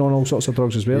 you've been on all sorts of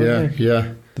drugs as well.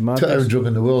 The madness. took every drug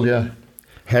in the world,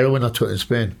 Heroin I took in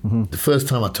Spain. The first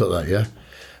time I took that,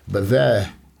 But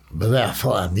there I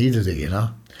thought I needed it, you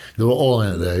know. They were all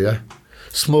in it there,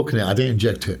 Smoking it, I didn't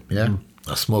inject it,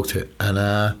 I smoked it.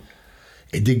 And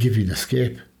it did give you an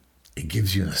escape. It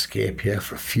gives you an escape,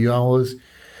 for a few hours.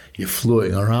 You're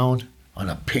floating around on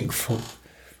a pink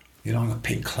on a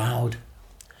pink cloud,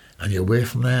 and you're away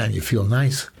from there and you feel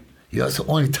nice. It's the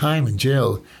only time in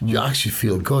jail you actually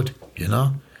feel good, you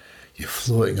know. You're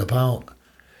floating about,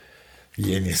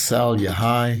 you're in your cell, you're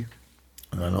high,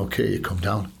 and then you come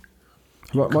down.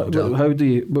 How do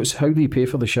you pay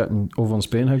for the shit over in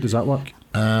Spain? How does that work?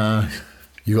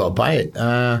 You got to buy it.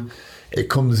 It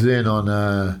comes in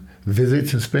on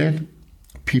visits in Spain.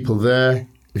 People there,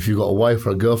 if you've got a wife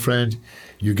or a girlfriend,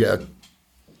 you get a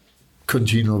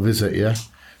congenial visit,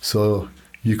 So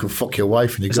you can fuck your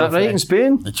wife and your girlfriend. Is that right in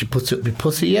Spain? And she puts it up your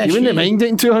pussy, You wouldn't mind it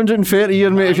in 230 year,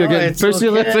 mate, if you're getting pussy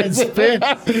in Spain.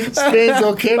 Spain's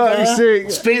okay, man.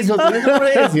 Spain's okay. You know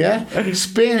what it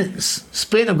is,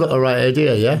 Spain have got the right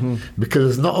idea, Because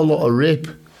there's not a lot of rape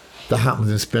that happens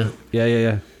in Spain.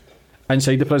 Yeah.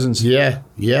 Inside the prisons? Yeah,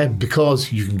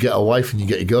 because you can get a wife and you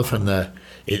get your girlfriend there.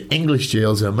 In English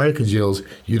jails and American jails,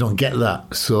 you don't get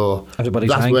that. So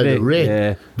everybody's that's angry. Where they rape.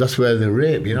 Yeah. That's where they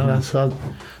rape. You know, that's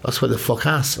where they fuck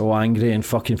ass. Oh, angry and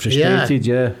fucking frustrated.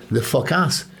 Yeah. They fuck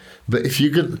ass. But if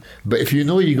you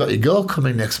know you got your girl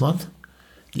coming next month.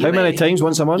 How many times?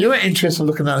 Once a month? You ain't interested in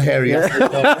looking at hairy ass.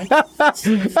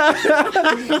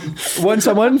 Once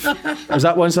a month? Is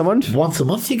that once a month? Once a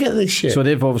month you get this shit. So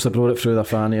they've obviously brought it through their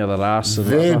fanny or their ass.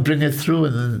 They bring it through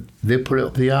and then they put it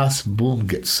up the ass, boom,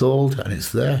 gets sold, and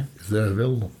it's there. It's there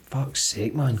available. Fuck's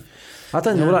sake, man. I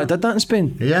didn't know that. I did that in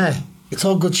Spain. Yeah. It's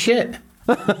all good shit.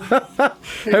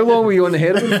 How long were you on the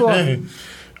heroin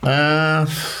for?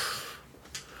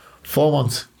 4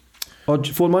 months.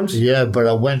 4 months? Yeah, but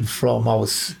I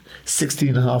was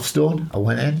 16.5 stone, I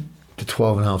went in, to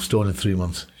 12.5 stone in 3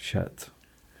 months. Shit.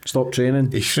 Stop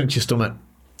training. It shrinks your stomach.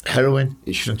 Heroin,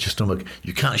 it shrinks your stomach.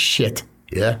 You can't shit,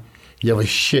 You have a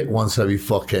shit once every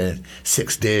fucking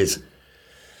 6 days.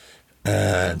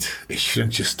 And it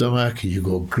shrinks your stomach, you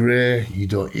go grey, you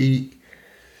don't eat.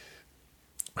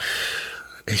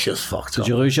 It's just fucked up. Did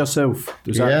you lose yourself?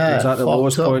 Was that the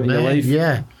lowest point in your life?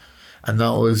 Yeah. And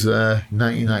that was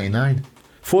 1999.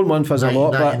 4 months was a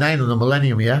lot. 1999 on the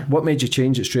millennium, What made you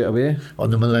change it straight away?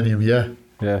 On the millennium, Yeah.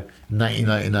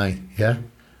 1999,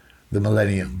 The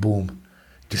millennium, boom.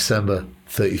 December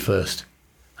 31st.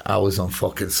 I was on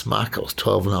fucking smack. I was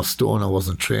 12.5 stone. I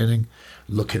wasn't training.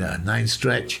 Looking at a 9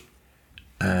 stretch.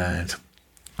 And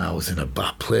I was in a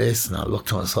bad place. And I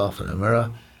looked at myself in the mirror.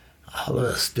 How did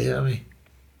it stare at me?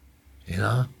 You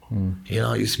know?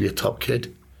 I used to be a top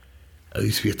kid.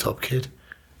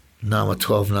 Now I'm a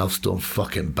 12.5 stone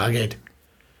fucking baghead.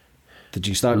 Did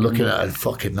you start looking at a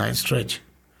fucking 9 stretch?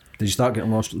 Did you start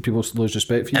getting people lose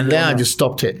respect for you? And then I just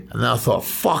stopped it. And then I thought,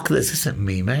 fuck, this isn't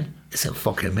me, man. This isn't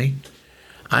fucking me.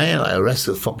 I ain't like the rest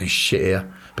of the fucking shit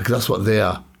here, because that's what they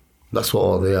are. That's what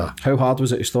all they are. How hard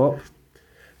was it to stop?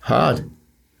 Hard.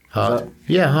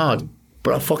 Yeah, hard.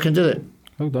 But I fucking did it.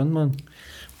 Well done, man.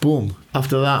 Boom.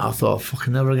 After that, I thought,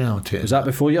 fucking never again. I'll take it. Was that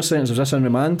before your sentence? Was this in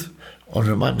remand? On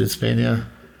remand in Spain, yeah.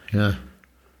 Yeah.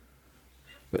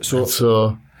 But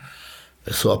so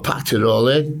So I packed it all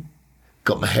in,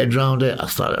 got my head round it. I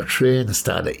started to train, I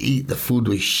started to eat. The food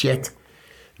was shit.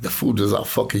 The food was that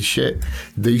fucking shit.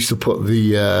 They used to put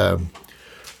the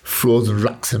frozen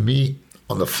racks of meat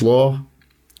on the floor.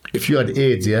 If you had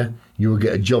AIDS, yeah, you would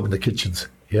get a job in the kitchens,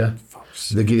 yeah?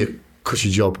 They give you a cushy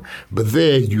job. But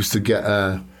they used to get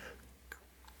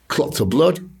clots of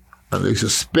blood, and they used to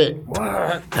spit.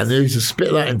 What? And they used to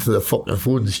spit that into the fucking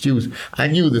food and stews. I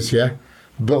knew this, yeah?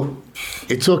 But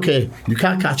it's okay. You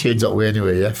can't catch AIDS that way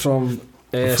anyway, yeah? From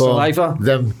saliva?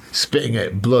 Them spitting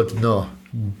it, blood, no.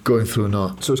 Going through,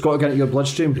 no. So it's got to get into your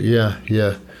bloodstream? Yeah.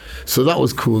 So that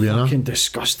was cool, you know? Fucking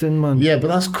disgusting, man. Yeah, but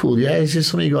that's cool, yeah? It's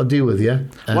just something you got to deal with, yeah?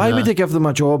 And, why would they give them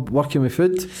a job working with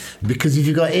food? Because if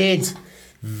you got AIDS,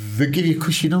 they give you a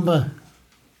cushy number.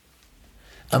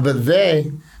 But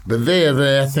they are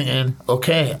there thinking,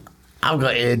 okay, I've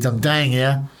got AIDS, I'm dying,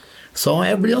 yeah? So I want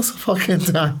everybody else to fucking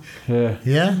die. Yeah.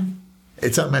 Yeah?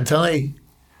 It's that mentality.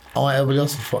 I want everybody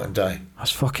else to fucking die.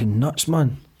 That's fucking nuts,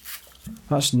 man.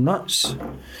 That's nuts.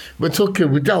 But it's okay,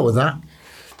 we dealt with that.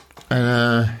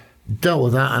 And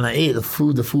I ate the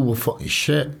food. The food was fucking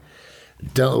shit.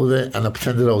 Dealt with it, and I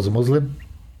pretended I was a Muslim.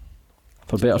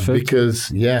 For better food?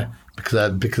 Because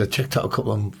I checked out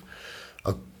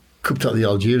I cooked out the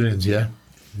Algerians, yeah?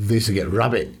 They used to get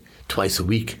rabbit twice a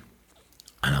week.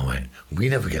 And I went, we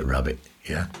never get rabbit,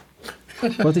 yeah?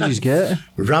 What did you get?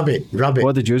 Rabbit.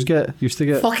 What did you used to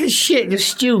get? Fucking shit, the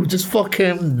stew, just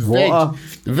fucking Water.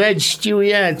 veg stew,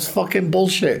 yeah, it's fucking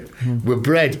bullshit. With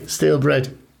bread, stale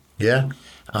bread, yeah?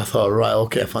 I thought, right,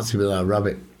 okay, I fancy with that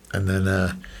rabbit. And then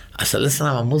I said, listen,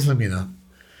 I'm a Muslim, you know.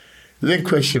 They didn't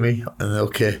question me, and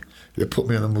okay, they put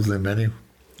me on the Muslim menu.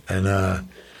 And I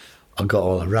got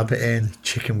all the rabbit in,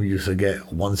 chicken we used to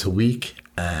get once a week,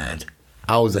 and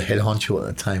I was a head honcho at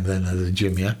the time then at the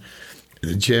gym, yeah? At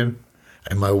the gym,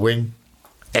 in my wing,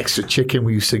 extra chicken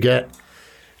we used to get,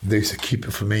 they used to keep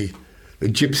it for me. The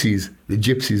gypsies,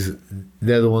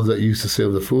 they're the ones that used to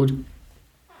serve the food.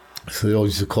 So they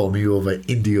always used to call me over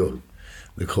Indio,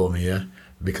 they call me, yeah?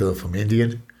 Because I'm from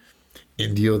Indio,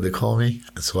 they call me.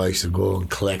 And so I used to go and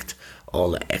collect all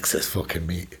the excess fucking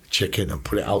meat, chicken, and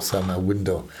put it outside my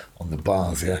window on the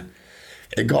bars, yeah?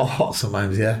 It got hot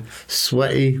sometimes, yeah?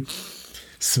 Sweaty,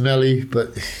 smelly,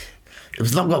 but if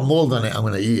it's not got mould on it, I'm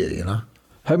going to eat it, you know?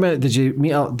 How many did you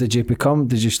meet up? Did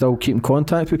you still keep in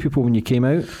contact with people when you came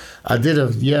out? I did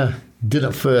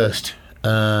at first.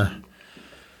 But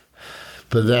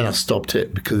then I stopped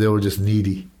it because they were just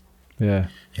needy. Yeah.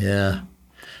 Yeah.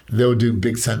 They were doing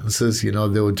big sentences, you know,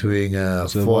 they were doing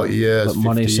 40 years, 50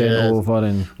 money years. sent over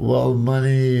and... Well,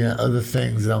 money, other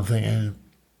things, and I'm thinking,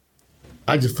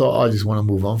 I just thought, I just want to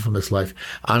move on from this life.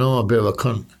 I know I'm a bit of a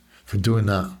cunt for doing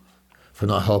that, for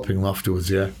not helping them afterwards,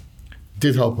 yeah.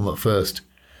 Did help them at first,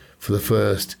 for the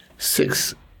first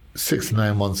six to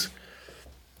 9 months.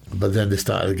 But then they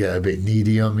started to get a bit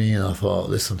needy on me, and I thought,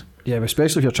 listen. Yeah, but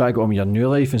especially if you're trying to get on with your new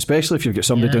life, and especially if you've got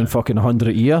somebody doing fucking 100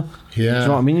 a year. Yeah. Do you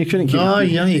know what I mean? You couldn't keep... No,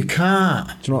 you can't.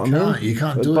 Do you know what I mean? You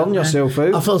can't do it. Burn yourself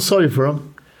out. I felt sorry for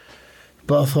him.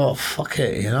 But I thought, fuck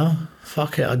it, you know?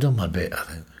 Fuck it, I've done my bit, I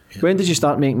think. Yeah. When did you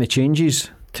start making the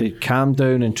changes to calm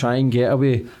down and try and get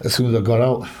away? As soon as I got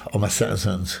out on my second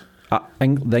sentence.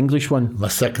 The English one? My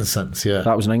second sentence, yeah.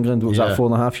 That was in England. What was that,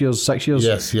 4.5 years, 6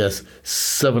 years? Yes.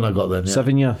 7 I got then, yeah.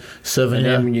 7 year? 7 and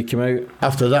year. then when you came out?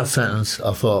 After that sentence,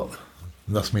 I thought,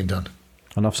 that's me done.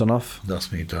 Enough's enough?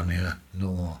 That's me done, yeah.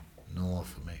 No more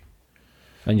for me.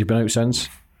 And you've been out since?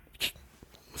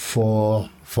 For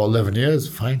 11 years,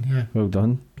 fine, yeah. Well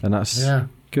done. And that's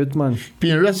good, man.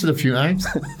 Been arrested a few times.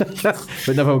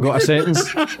 But never got a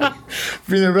sentence?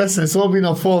 Been arrested, it's all been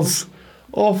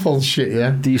awful shit,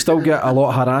 yeah. Do you still get a lot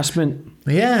of harassment?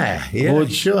 Yeah,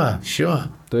 Loads. Sure.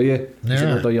 Do you? Yeah. You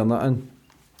don't do your nothing?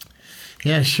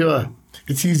 Yeah, sure.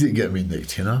 It's easy to get me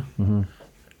nicked, you know. Mm-hmm.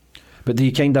 But do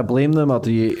you kind of blame them, or do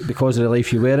you, because of the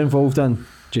life you were involved in,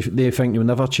 they think you'll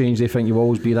never change, they think you'll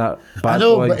always be that bad I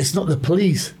know, boy? but it's not the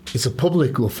police, it's the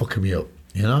public who are fucking me up,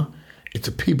 you know. It's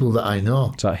the people that I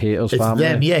know. It's that haters it's family.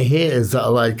 Them, haters that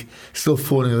are like still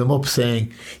phoning them up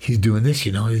saying, he's doing this,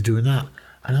 you know, he's doing that.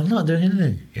 And I'm not doing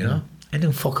anything, you know. I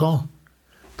don't fuck all.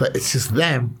 But it's just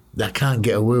them that can't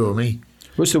get away with me.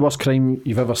 What's the worst crime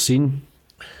you've ever seen?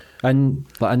 In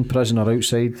prison or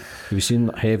outside, have you seen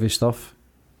heavy stuff?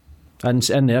 And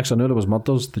in there, 'cause I know there was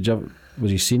murders.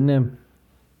 Was you seen them?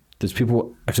 Does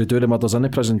people, if they do the murders in the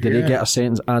prison, do they get a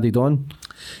sentence added on?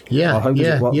 Yeah, Or how does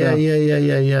it work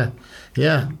there?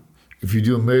 Yeah. If you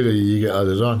do a murder, you get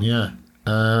added on. Yeah.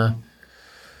 I've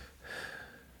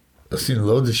seen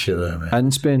loads of shit there, man.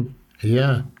 In Spain?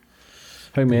 Yeah.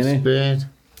 How many? Spain,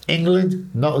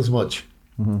 England, not as much.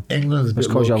 England's a bit It's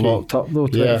because low you're key. locked up though,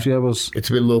 23 hours. It's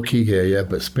a bit low key here, yeah.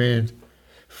 But Spain,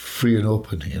 free and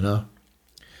open, you know.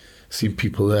 Seen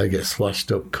people there get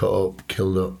slashed up, cut up,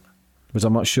 killed up. Was there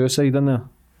much suicide in there?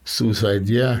 Suicide,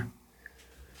 yeah.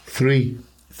 Three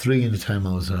in the time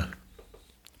I was there.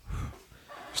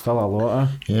 Still a lot,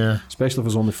 Yeah. especially if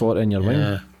there's only 40 in your wing.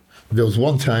 Yeah. There was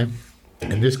one time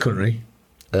in this country,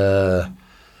 it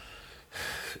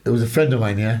was a friend of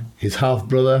mine, yeah. His half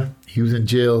brother, he was in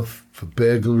jail for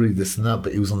burglary, this and that,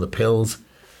 but he was on the pills.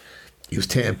 He was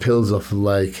taking pills off of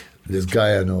like this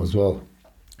guy I know as well.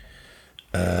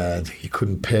 And he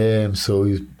couldn't pay him, so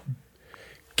he was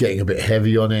getting a bit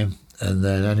heavy on him. And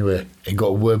then anyway, he got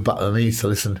a word back to me. So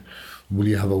listen, will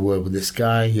you have a word with this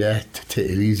guy? Yeah, to take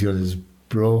it easy on his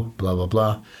bro, blah, blah,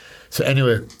 blah. So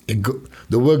anyway,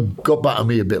 the word got back to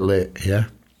me a bit late, yeah.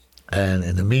 And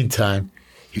in the meantime,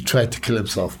 he tried to kill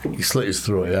himself. He slit his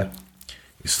throat, yeah.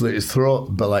 He slit his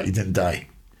throat, but like he didn't die.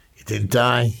 He didn't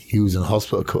die. He was in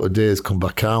hospital a couple of days, come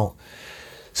back out,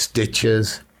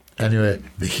 stitches. Anyway,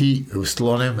 the heat, it was still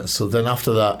on him. And so then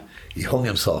after that, he hung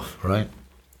himself, right?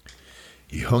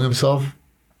 He hung himself,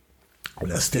 and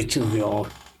the stitches, they all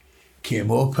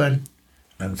came open.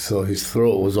 And so his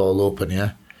throat was all open,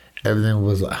 yeah? Everything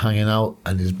was like hanging out.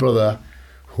 And his brother,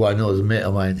 who I know is a mate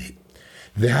of mine,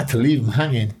 they had to leave him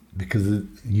hanging because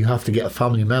you have to get a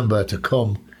family member to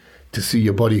come to see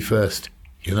your body first,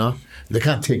 you know? They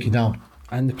can't take you down.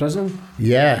 In the prison?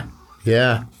 Yeah.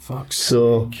 Fuck.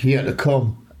 So he had to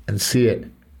come and see it.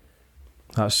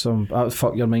 That would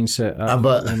fuck your mindset.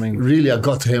 But really, I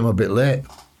got to him a bit late.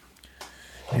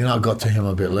 You know, I got to him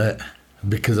a bit late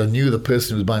because I knew the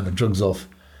person who was buying the drugs off,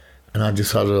 and I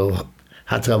just had to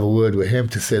have a word with him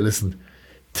to say, listen,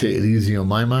 take it easy on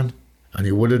my man, and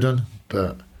he would have done,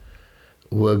 but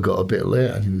word got a bit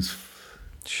late, and he was...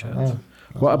 Shit.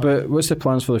 What's the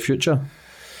plans for the future?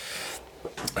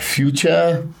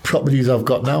 Future properties I've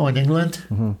got now in England.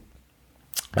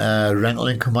 Rental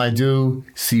income I do,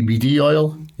 CBD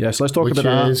oil. Yes, let's talk which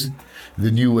about is that.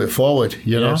 the new way forward,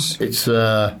 you know. Yes. It's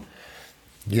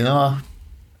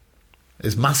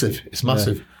it's massive. It's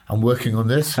massive. Yeah. I'm working on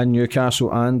this. In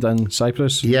Newcastle and in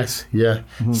Cyprus? Yes, yeah.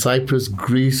 Cyprus,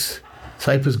 Greece,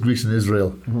 and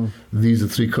Israel. These are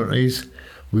 3 countries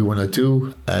we want to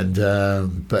do, and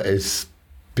but it's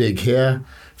big here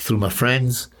through my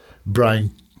friends,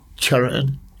 Brian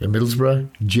Cheriton in Middlesbrough,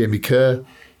 Jamie Kerr,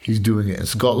 he's doing it in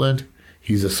Scotland.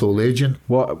 He's a sole agent.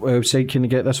 What website can you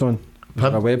get this on?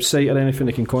 A website or anything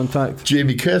they can contact?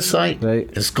 Jamie Kerr's site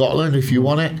in Scotland, if you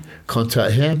want it,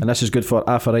 contact him. And this is good for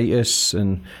arthritis,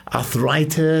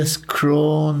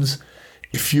 Crohn's,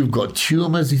 if you've got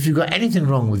tumours, if you've got anything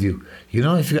wrong with you, you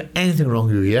know, if you've got anything wrong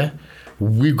with you, yeah,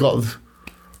 we got it.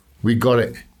 We got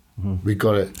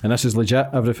it. And this is legit,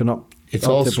 everything up. It's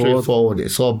all straightforward.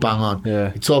 It's all bang on.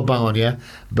 Yeah. It's all bang on, yeah.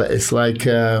 But it's like,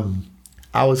 I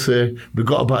would say, we've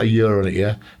got about a year on it,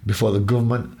 yeah, before the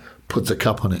government puts a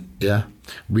cap on it, yeah.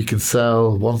 We can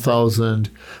sell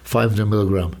 1,500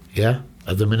 milligram, yeah,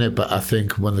 at the minute. But I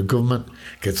think when the government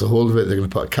gets a hold of it, they're going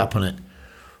to put a cap on it,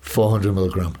 400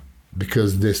 milligram,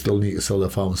 because they still need to sell their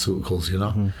pharmaceuticals, you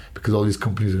know, because all these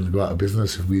companies are going to go out of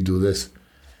business if we do this.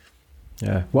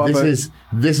 Yeah.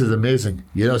 This is amazing.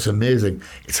 You know, it's amazing.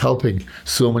 It's helping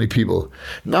so many people.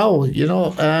 Now, you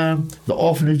know, the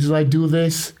orphanages I do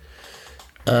this,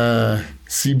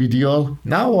 CBD oil.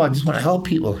 Now I just want to help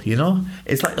people, you know.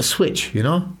 It's like a switch, you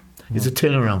know. It's a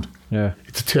turnaround. Yeah.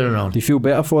 It's a turnaround. Do you feel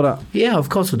better for that? Yeah, of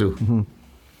course I do.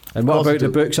 And what about the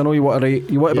books? I know you want to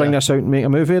bring this out and make a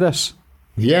movie of this.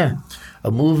 Yeah, a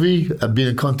movie. I've been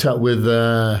in contact with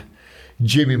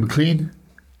Jamie McLean.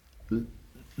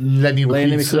 Lenny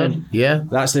McLean's son. Yeah.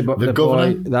 That's the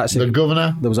governor. Boy, that's the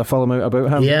governor. There was a film out about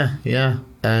him. Yeah.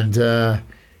 And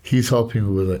he's helping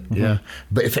me with it, yeah.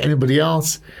 But if anybody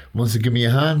else wants to give me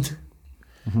a hand,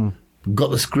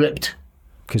 got the script.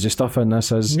 Because the stuff in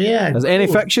this is... Yeah. Is any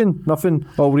fiction? Nothing?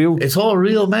 All real? It's all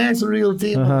real, man. It's a real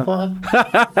deal. And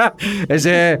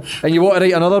you want to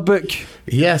write another book?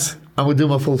 Yes. I'm going to do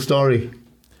my full story.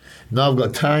 Now I've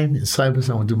got time in Cyprus.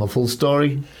 I'm going to do my full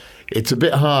story. It's a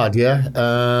bit hard,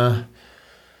 yeah.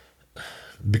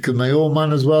 Because my old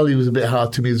man as well, he was a bit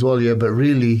hard to me as well, yeah. But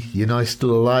really, you know, he's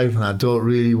still alive, and I don't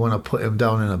really want to put him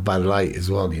down in a bad light as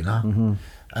well, you know.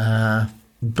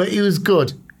 But he was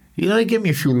good. You know, he gave me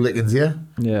a few lickings, yeah?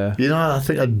 Yeah. You know, I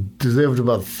think I deserved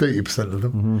about 30% of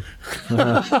them.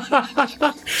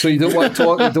 So you don't want to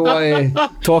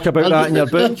talk about that in your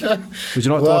book? Would you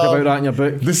not talk about that in your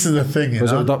book? This is the thing, you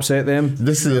Was it know? would upset them?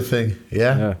 This is the thing,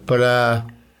 yeah?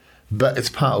 But it's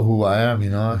part of who I am, you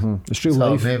know? It's real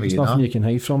how life. it made me, There's you nothing know? you can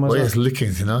hide from, is Well, it? it's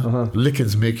lickings, you know?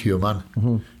 Lickings make you a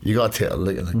man. You got to take a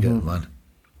licking and get a man.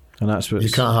 And that's what You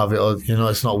can't have it all, you know,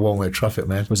 it's not one-way traffic,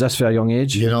 man. Was this for a young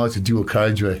age? You know, it's a dual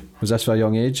carriageway. Was this for a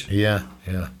young age? Do Yeah.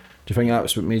 you think that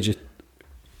was what made you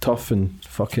tough and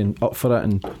fucking up for it,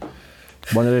 and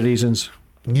one of the reasons?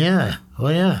 Yeah.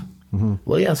 Well, yeah.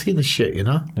 Well, yeah, I've seen the shit, you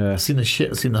know? Yeah. I've seen the shit,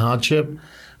 I've seen the hardship,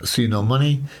 I've seen no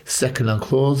money, second-hand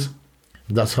clothes.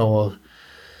 That's what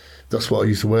I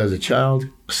used to wear as a child.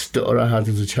 Stutter I had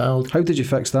as a child. How did you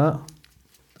fix that?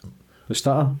 The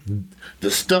stutter?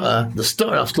 The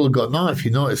stutter I've still got now, if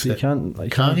you notice You it.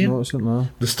 can't you? notice it, no.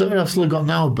 The stutter I've still got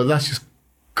now, but that's just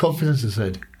confidence, I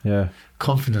said. Yeah.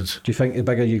 Confidence. Do you think the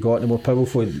bigger you got, the more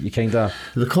powerful you kind of...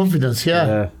 The confidence, yeah.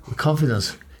 Yeah. The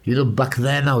confidence. You know, back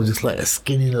then I was just like a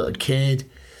skinny little kid,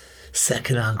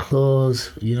 second-hand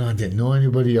clothes. You know, I didn't know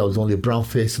anybody. I was only a brown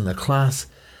face in the class.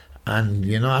 And,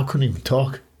 you know, I couldn't even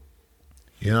talk.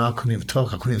 I couldn't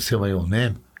even say my own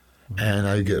name. And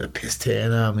I get a piss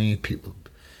taken at me, people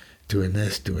doing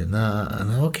this, doing that.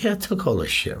 And okay, I took all this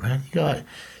shit, man.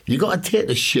 You got to take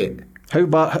the shit. How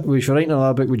back, if you're writing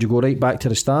another book, would you go right back to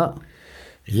the start?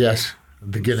 Yes,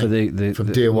 beginning.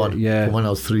 From day one. Yeah. From when I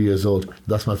was 3 years old.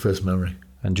 That's my first memory.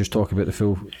 And just talk about the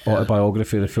full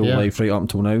autobiography, the full life right up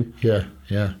until now. Yeah.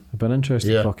 It'd be an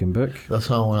interesting fucking book. That's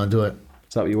how I want to do it.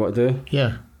 Is that what you want to do?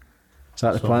 Yeah. Is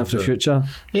that the plan for the future?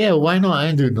 Yeah, why not? I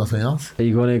ain't doing nothing else. Are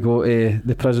you going to go to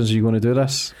the prisons? Are you going to do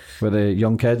this with the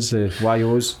young kids, the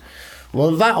YOs?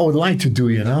 Well, that I would like to do,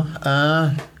 you know.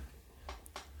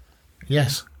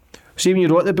 Yes. See, when you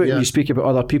wrote the book, you speak about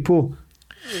other people.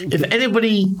 If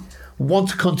anybody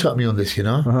wants to contact me on this, you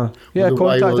know. Yeah, with the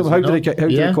contact them. YOs, How you know? do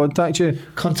they contact you?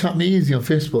 Contact me easy on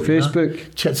Facebook. You know?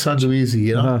 Facebook. Chet Sandro Easy,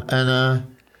 you know. And,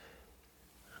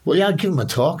 well, yeah, I'll give them a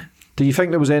talk. Do you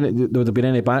think there would have been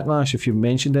any backlash if you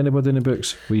mentioned anybody in the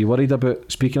books? Were you worried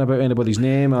about speaking about anybody's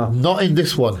name? Or? Not in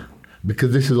this one,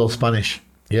 because this is all Spanish.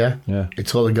 Yeah?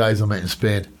 It's all the guys I met in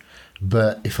Spain.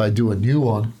 But if I do a new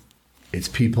one, it's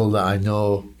people that I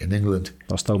know in England.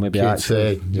 Or still maybe Kids,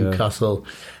 active. Newcastle,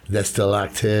 they're still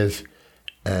active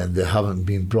and they haven't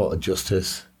been brought to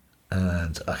justice,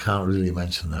 and I can't really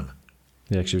mention them.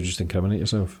 Yeah, because you would just incriminate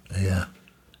yourself. Yeah.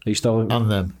 Are you still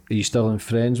in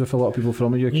friends with a lot of people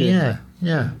from the UK?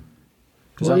 Yeah.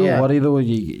 Does that not worry though?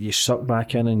 You suck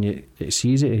back in and it's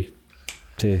easy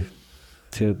to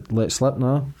let slip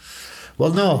now?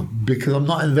 Well, no, because I'm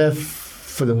not in there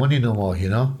for the money no more, you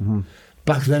know.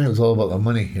 Back then it was all about the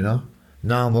money, you know.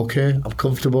 Now I'm okay, I'm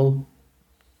comfortable.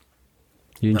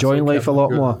 You're enjoying life a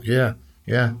lot more? Yeah.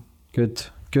 Good.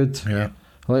 Yeah.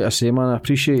 Like I say, man, I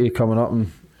appreciate you coming up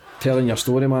and telling your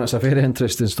story, man. It's a very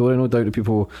interesting story. No doubt the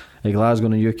people in Glasgow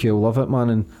and the UK will love it, man,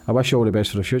 and I wish you all the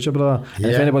best for the future, brother. Yeah.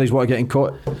 And if anybody's want to get in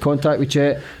contact with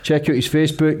Chet, check out his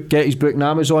Facebook, get his book on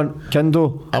Amazon,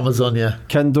 Kindle,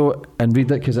 and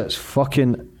read it, because it's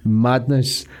fucking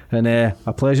madness. And a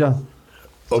pleasure.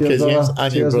 Okay, Cheers, James, brother.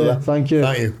 and you, Cheers, brother. mate. Thank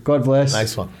you. God bless.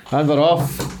 Nice one. And we're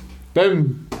off.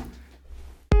 Boom.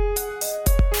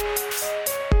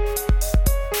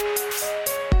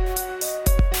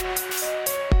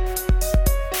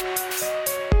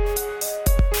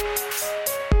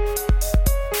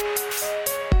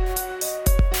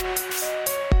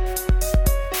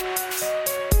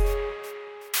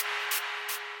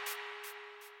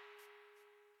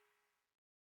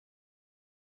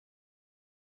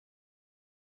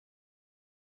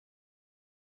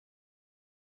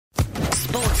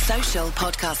 Sports Social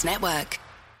Podcast Network.